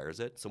that requires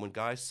it. So when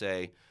guys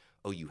say,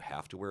 "Oh, you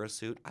have to wear a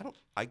suit,"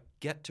 I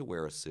get to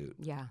wear a suit.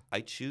 Yeah.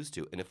 I choose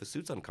to. And if the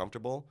suit's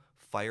uncomfortable,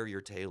 fire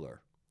your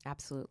tailor.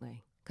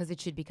 Absolutely. Because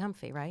it should be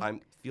comfy, right? I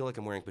feel like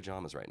I'm wearing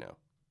pajamas right now.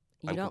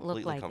 You I'm don't look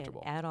completely like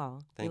comfortable. it at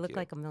all. Thank you look you.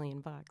 like $1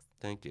 million.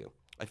 Thank you.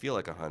 I feel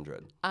like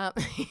 100. I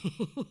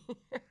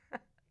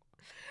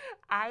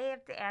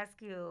have to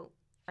ask you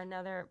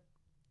another.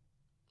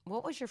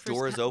 What was your first?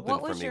 Doors opened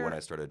what for was me your, when I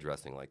started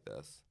dressing like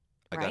this.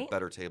 I Right? got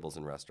better tables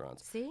in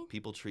restaurants. See?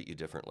 People treat you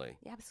differently.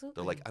 Yeah,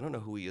 absolutely. They're like, "I don't know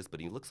who he is, but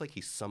he looks like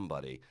he's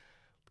somebody.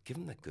 Give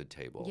him that good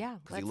table." Yeah,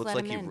 because he let's looks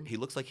let like him in. he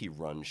looks like he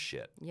runs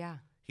shit. Yeah,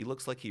 He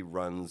looks like he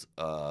runs,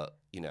 an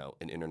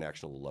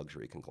international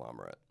luxury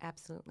conglomerate.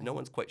 absolutely. No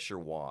one's quite sure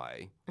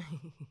why.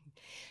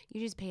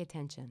 You just pay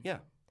attention. Yeah.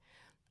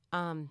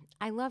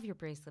 I love your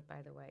bracelet,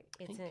 by the way.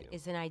 Thank you.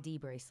 It's an ID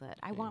bracelet.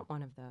 I want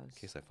one of those. In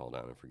case I fall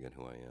down and forget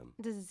who I am.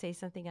 Does it say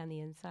something on the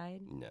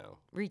inside? No.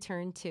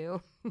 Return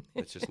to.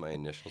 It's just my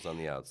initials on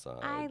the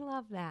outside. I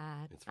love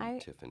that. It's from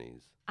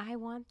Tiffany's. I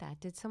want that.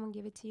 Did someone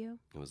give it to you?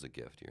 It was a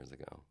gift years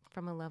ago.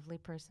 From a lovely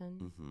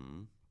person?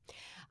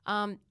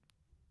 Mm-hmm.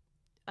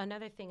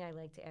 Another thing I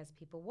like to ask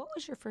people, what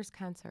was your first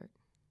concert?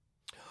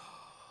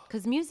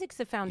 Because music's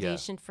a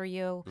foundation for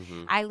you.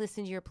 Mm-hmm. I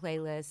listen to your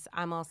playlists.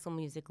 I'm also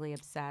musically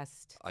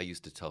obsessed. I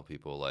used to tell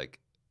people, like,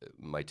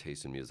 my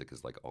taste in music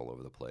is, like, all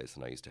over the place.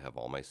 And I used to have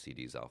all my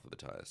CDs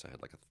alphabetized. I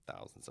had, like,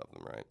 thousands of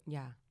them, right?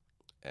 Yeah.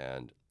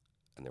 And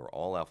they were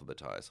all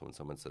alphabetized. So when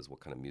someone says, "What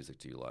kind of music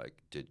do you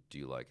like?" Do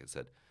you like? I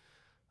said,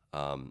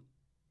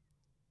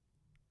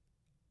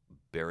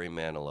 Barry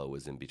Manilow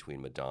was in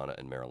between Madonna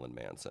and Marilyn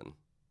Manson.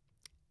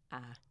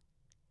 Ah.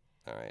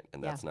 All right,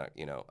 and that's not,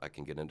 I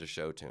can get into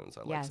show tunes.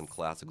 I like some Yes.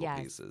 classical Yes.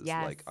 pieces,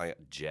 Yes.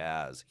 like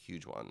jazz,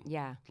 huge one.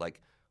 Yeah.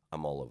 Like,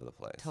 I'm all over the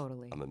place.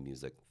 Totally. I'm a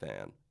music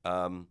fan.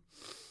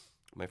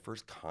 My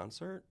first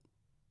concert,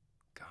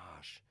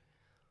 gosh,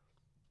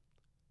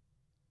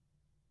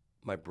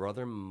 my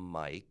brother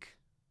Mike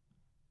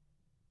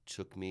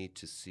took me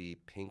to see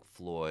Pink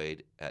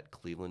Floyd at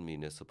Cleveland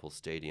Municipal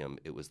Stadium.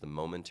 It was the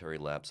Momentary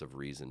Lapse of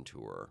Reason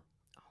tour.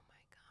 Oh, my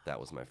God. That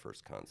was my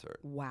first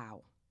concert.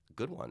 Wow.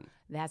 Good one.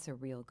 That's a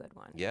real good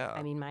one. Yeah.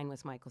 I mean, mine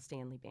was Michael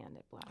Stanley Band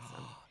at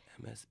Blossom.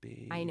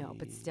 MSB. I know,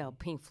 but still,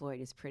 Pink Floyd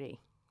is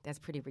that's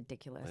pretty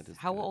ridiculous. That is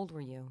How good. old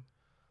were you?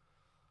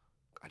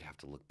 I'd have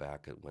to look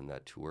back at when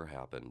that tour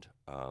happened.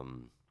 I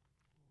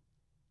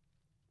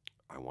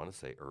want to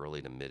say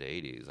early to mid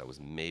 80s. I was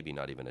maybe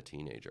not even a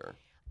teenager.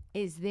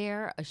 Is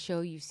there a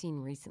show you've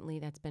seen recently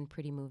that's been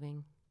pretty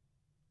moving?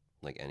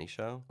 Like any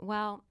show?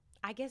 Well,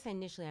 I guess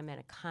initially I meant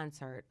a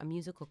concert, a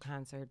musical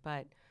concert,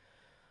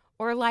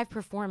 or a live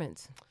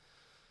performance.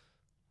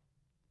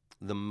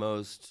 The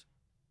most.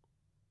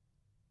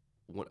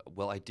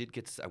 Well, I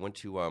went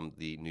to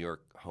the New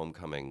York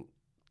Homecoming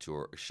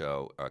tour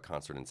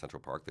concert in Central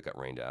Park that got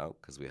rained out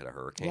because we had a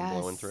hurricane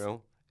blowing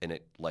through, and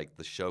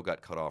the show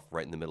got cut off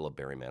right in the middle of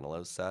Barry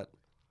Manilow's set.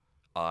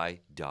 I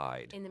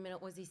died. In the middle,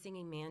 was he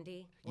singing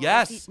Mandy?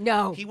 Yes.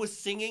 No. He was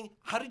singing.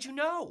 How did you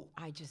know?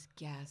 I just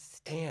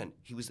guessed. And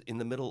he was in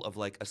the middle of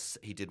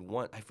he did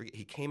one. I forget.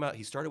 He came out.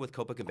 He started with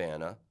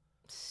Copacabana.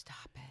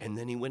 Stop it. And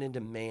then he went into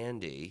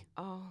Mandy.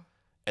 Oh.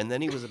 And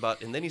then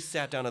he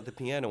sat down at the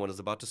piano and was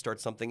about to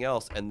start something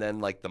else. And then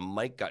the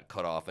mic got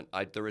cut off. And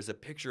there is a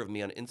picture of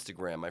me on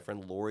Instagram. My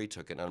friend Lori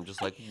took it. And I'm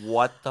just like,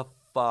 what the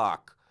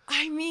fuck?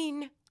 I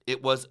mean.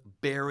 It was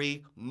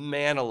Barry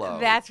Manilow.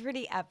 That's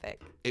pretty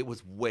epic. It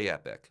was way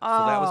epic. Oh.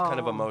 So that was kind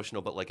of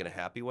emotional, but in a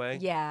happy way.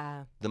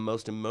 Yeah. The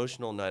most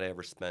emotional night I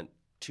ever spent,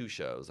 2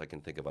 shows I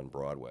can think of on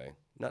Broadway.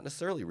 Not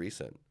necessarily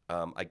recent.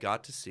 I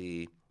got to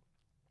see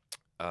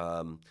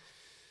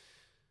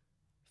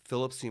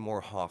Philip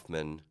Seymour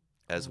Hoffman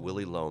as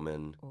Willie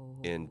Loman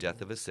in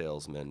Death of a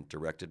Salesman,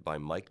 directed by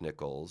Mike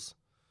Nichols.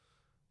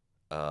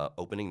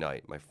 Opening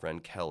night, my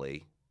friend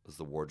Kelly was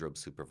the wardrobe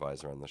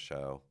supervisor on the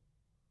show.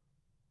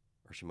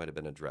 Or she might have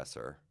been a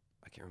dresser.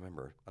 I can't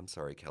remember. I'm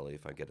sorry, Kelly,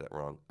 if I get that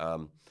wrong.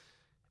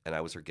 And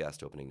I was her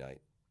guest opening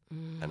night.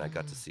 And I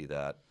got to see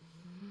that.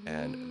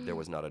 And there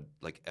was not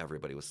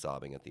everybody was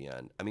sobbing at the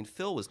end. I mean,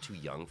 Phil was too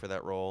young for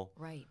that role.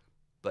 Right.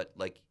 But,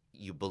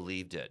 you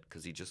believed it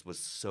because he just was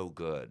so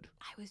good.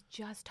 I was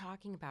just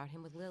talking about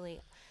him with Lily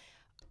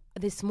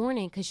this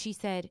morning because she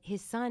said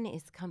his son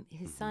is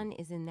son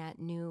is in that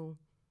new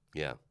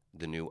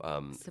the new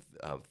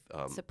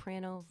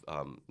Soprano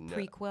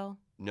prequel.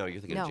 No, you're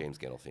thinking of James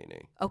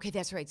Gandolfini. Okay,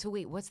 that's right. So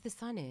wait, what's the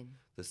son in?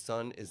 The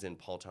son is in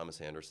Paul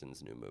Thomas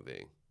Anderson's new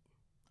movie.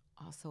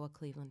 Also a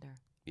Clevelander.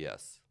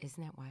 Yes.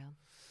 Isn't that wild?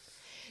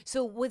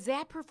 So was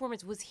that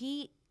performance? Was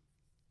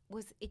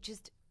it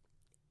just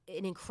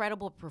an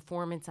incredible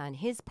performance on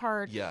his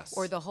part? Yes.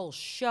 Or the whole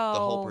show? The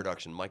whole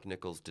production. Mike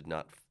Nichols did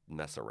not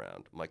mess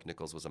around. Mike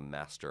Nichols was a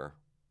master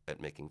at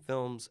making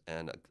films,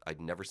 and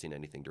I'd never seen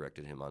anything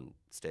directed him on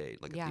stage,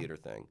 like a theater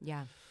thing.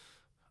 Yeah.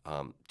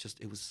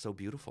 It was so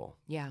beautiful.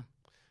 Yeah.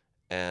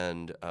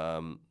 And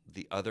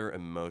the other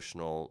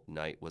emotional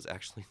night was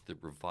actually the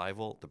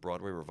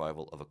Broadway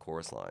revival of A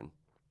Chorus Line.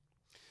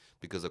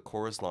 Because A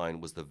Chorus Line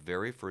was the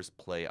very first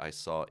play I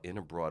saw in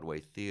a Broadway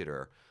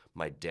theater.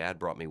 My dad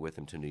brought me with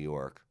him to New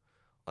York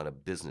on a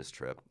business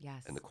trip.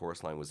 Yes. And The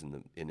Chorus Line was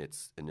in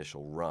its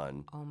initial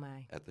run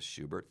at the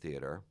Schubert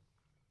Theater.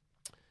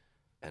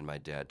 And my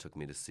dad took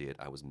me to see it.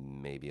 I was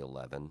maybe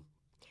 11.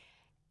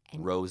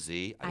 And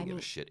Rosie, I didn't give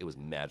a shit. It was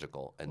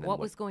magical. And then what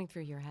was going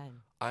through your head?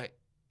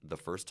 The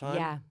first time?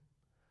 Yeah.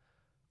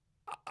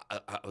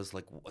 I was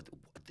like,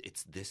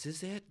 this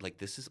is it? Like,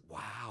 this is,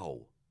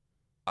 wow.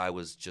 I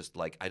was just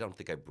like, I don't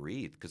think I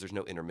breathed because there's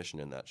no intermission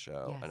in that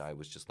show. Yes. And I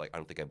was just like, I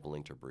don't think I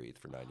blinked or breathed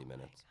for 90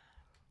 minutes.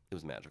 It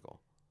was magical.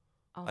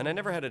 Oh, and I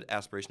never had an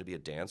aspiration to be a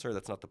dancer.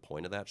 That's not the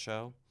point of that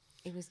show.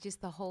 It was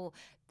just the whole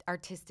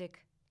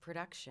artistic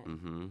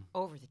production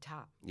over the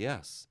top.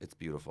 Yes, it's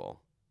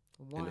beautiful.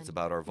 And it's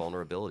about our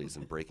vulnerabilities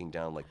and breaking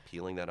down, like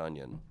peeling that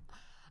onion.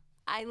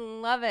 I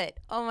love it.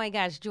 Oh, my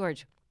gosh,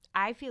 George.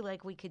 I feel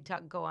like we could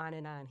go on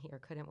and on here,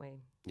 couldn't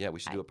we? Yeah, we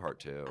should do a part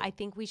 2. I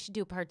think we should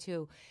do a part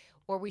 2.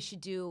 Or we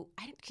should do,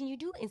 can you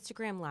do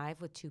Instagram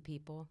Live with 2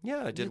 people?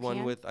 Yeah, I did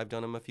one with, I've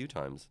done them a few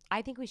times.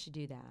 I think we should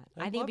do that.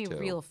 I think it'd be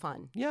real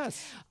fun.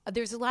 Yes.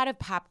 There's a lot of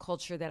pop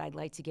culture that I'd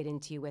like to get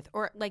into you with,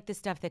 or like the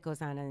stuff that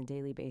goes on a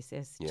daily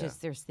basis. Yeah.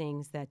 Just there's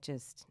things that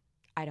just,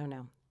 I don't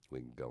know. We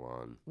can go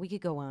on. We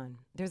could go on.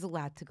 There's a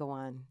lot to go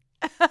on.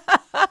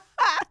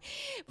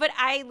 But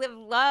I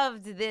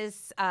loved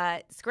this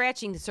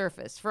scratching the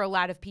surface for a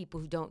lot of people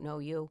who don't know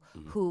you,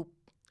 who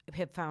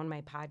have found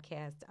my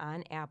podcast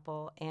on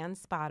Apple and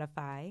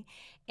Spotify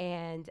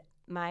and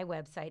my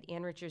website,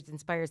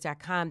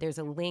 AnnRichardsInspires.com. There's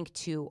a link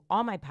to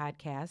all my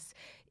podcasts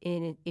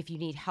if you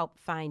need help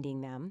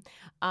finding them.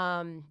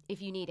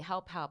 If you need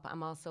help,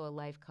 I'm also a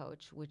life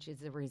coach, which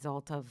is a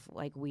result of,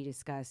 like we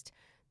discussed,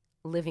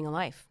 living a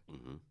life,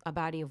 a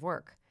body of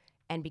work.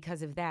 And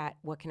because of that,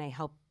 what can I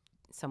help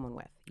someone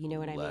with? You know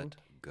what I mean? Let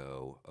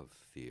go of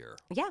fear.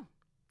 Yeah.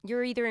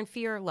 You're either in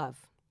fear or love.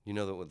 You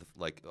know that with,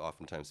 like,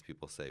 oftentimes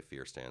people say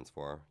fear stands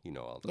for, you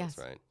know all those,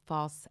 right?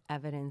 False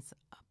evidence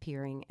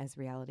appearing as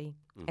reality,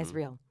 as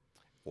real.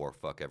 Or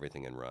fuck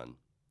everything and run.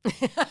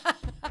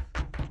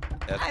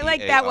 I like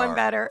that one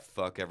better.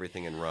 Fuck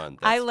everything and run.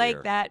 That's I like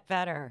fear. that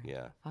better.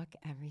 Yeah. Fuck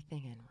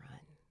everything and run.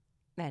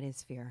 That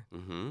is fear.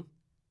 And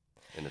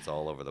it's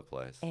all over the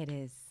place. It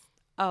is.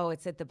 Oh,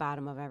 it's at the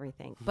bottom of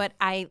everything. But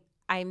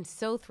I'm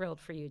so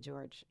thrilled for you,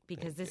 George,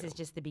 because this is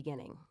just the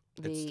beginning.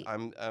 It's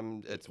one day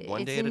at a time.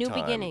 It's a new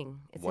beginning.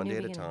 It's one a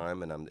new day at beginning. a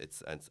time, and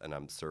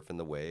I'm surfing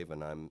the wave,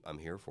 and I'm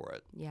here for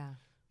it. Yeah.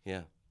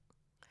 Yeah.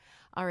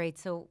 All right,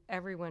 so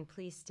everyone,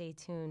 please stay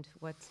tuned.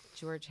 What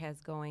George has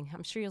going.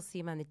 I'm sure you'll see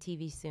him on the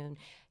TV soon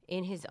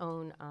in his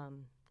own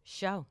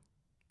show.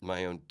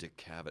 My own Dick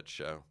Cavett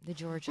show. The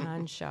George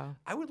Hahn Show.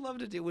 I would love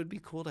to do. It would be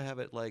cool to have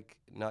it like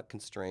not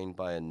constrained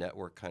by a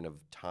network kind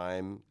of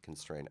time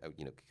constraint.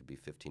 You know, it could be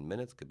 15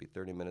 minutes, could be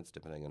 30 minutes,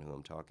 depending on who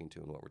I'm talking to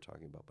and what we're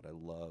talking about. But I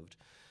loved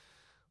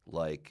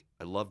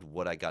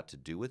what I got to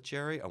do with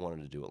Jerry. I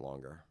wanted to do it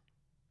longer.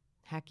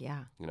 Heck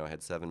yeah. You know, I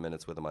had 7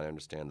 minutes with him. I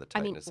understand the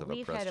tightness of a press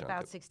we've had junket.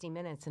 about 60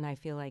 minutes, and I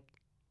feel like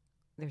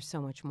there's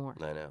so much more.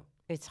 I know.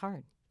 It's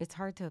hard. It's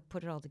hard to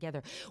put it all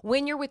together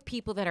when you're with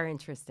people that are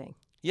interesting.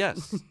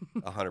 Yes,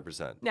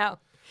 100%. No,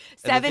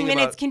 7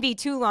 minutes can be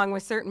too long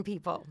with certain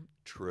people.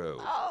 True.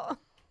 Oh.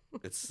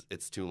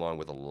 It's too long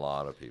with a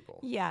lot of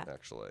people. Yeah.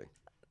 Actually,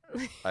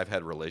 I've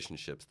had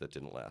relationships that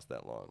didn't last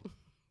that long.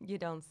 You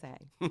don't say.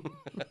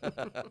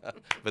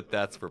 But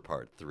that's for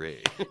part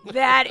 3.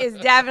 That is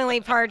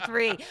definitely part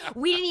 3.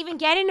 We didn't even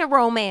get into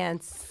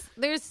romance.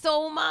 There's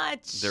so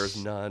much. There's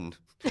none.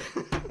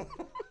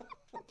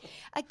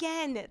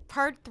 Again,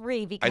 part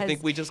 3, because I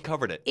think we just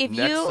covered it. If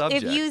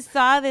you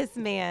saw this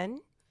man,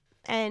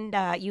 and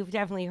you've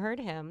definitely heard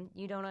him,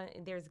 you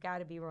don't. There's got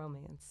to be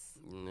romance.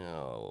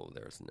 No,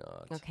 there's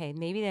not. Okay,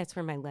 maybe that's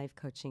where my life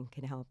coaching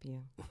can help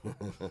you.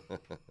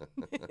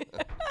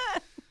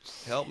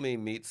 Help me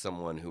meet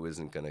someone who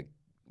isn't going to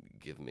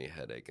give me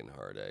headache and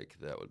heartache.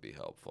 That would be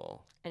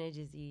helpful. And a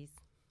disease.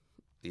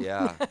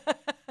 Yeah.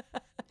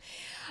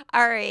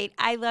 All right.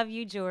 I love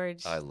you,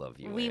 George. I love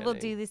you, We will Annie.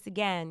 do this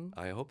again.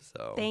 I hope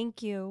so.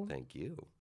 Thank you. Thank you.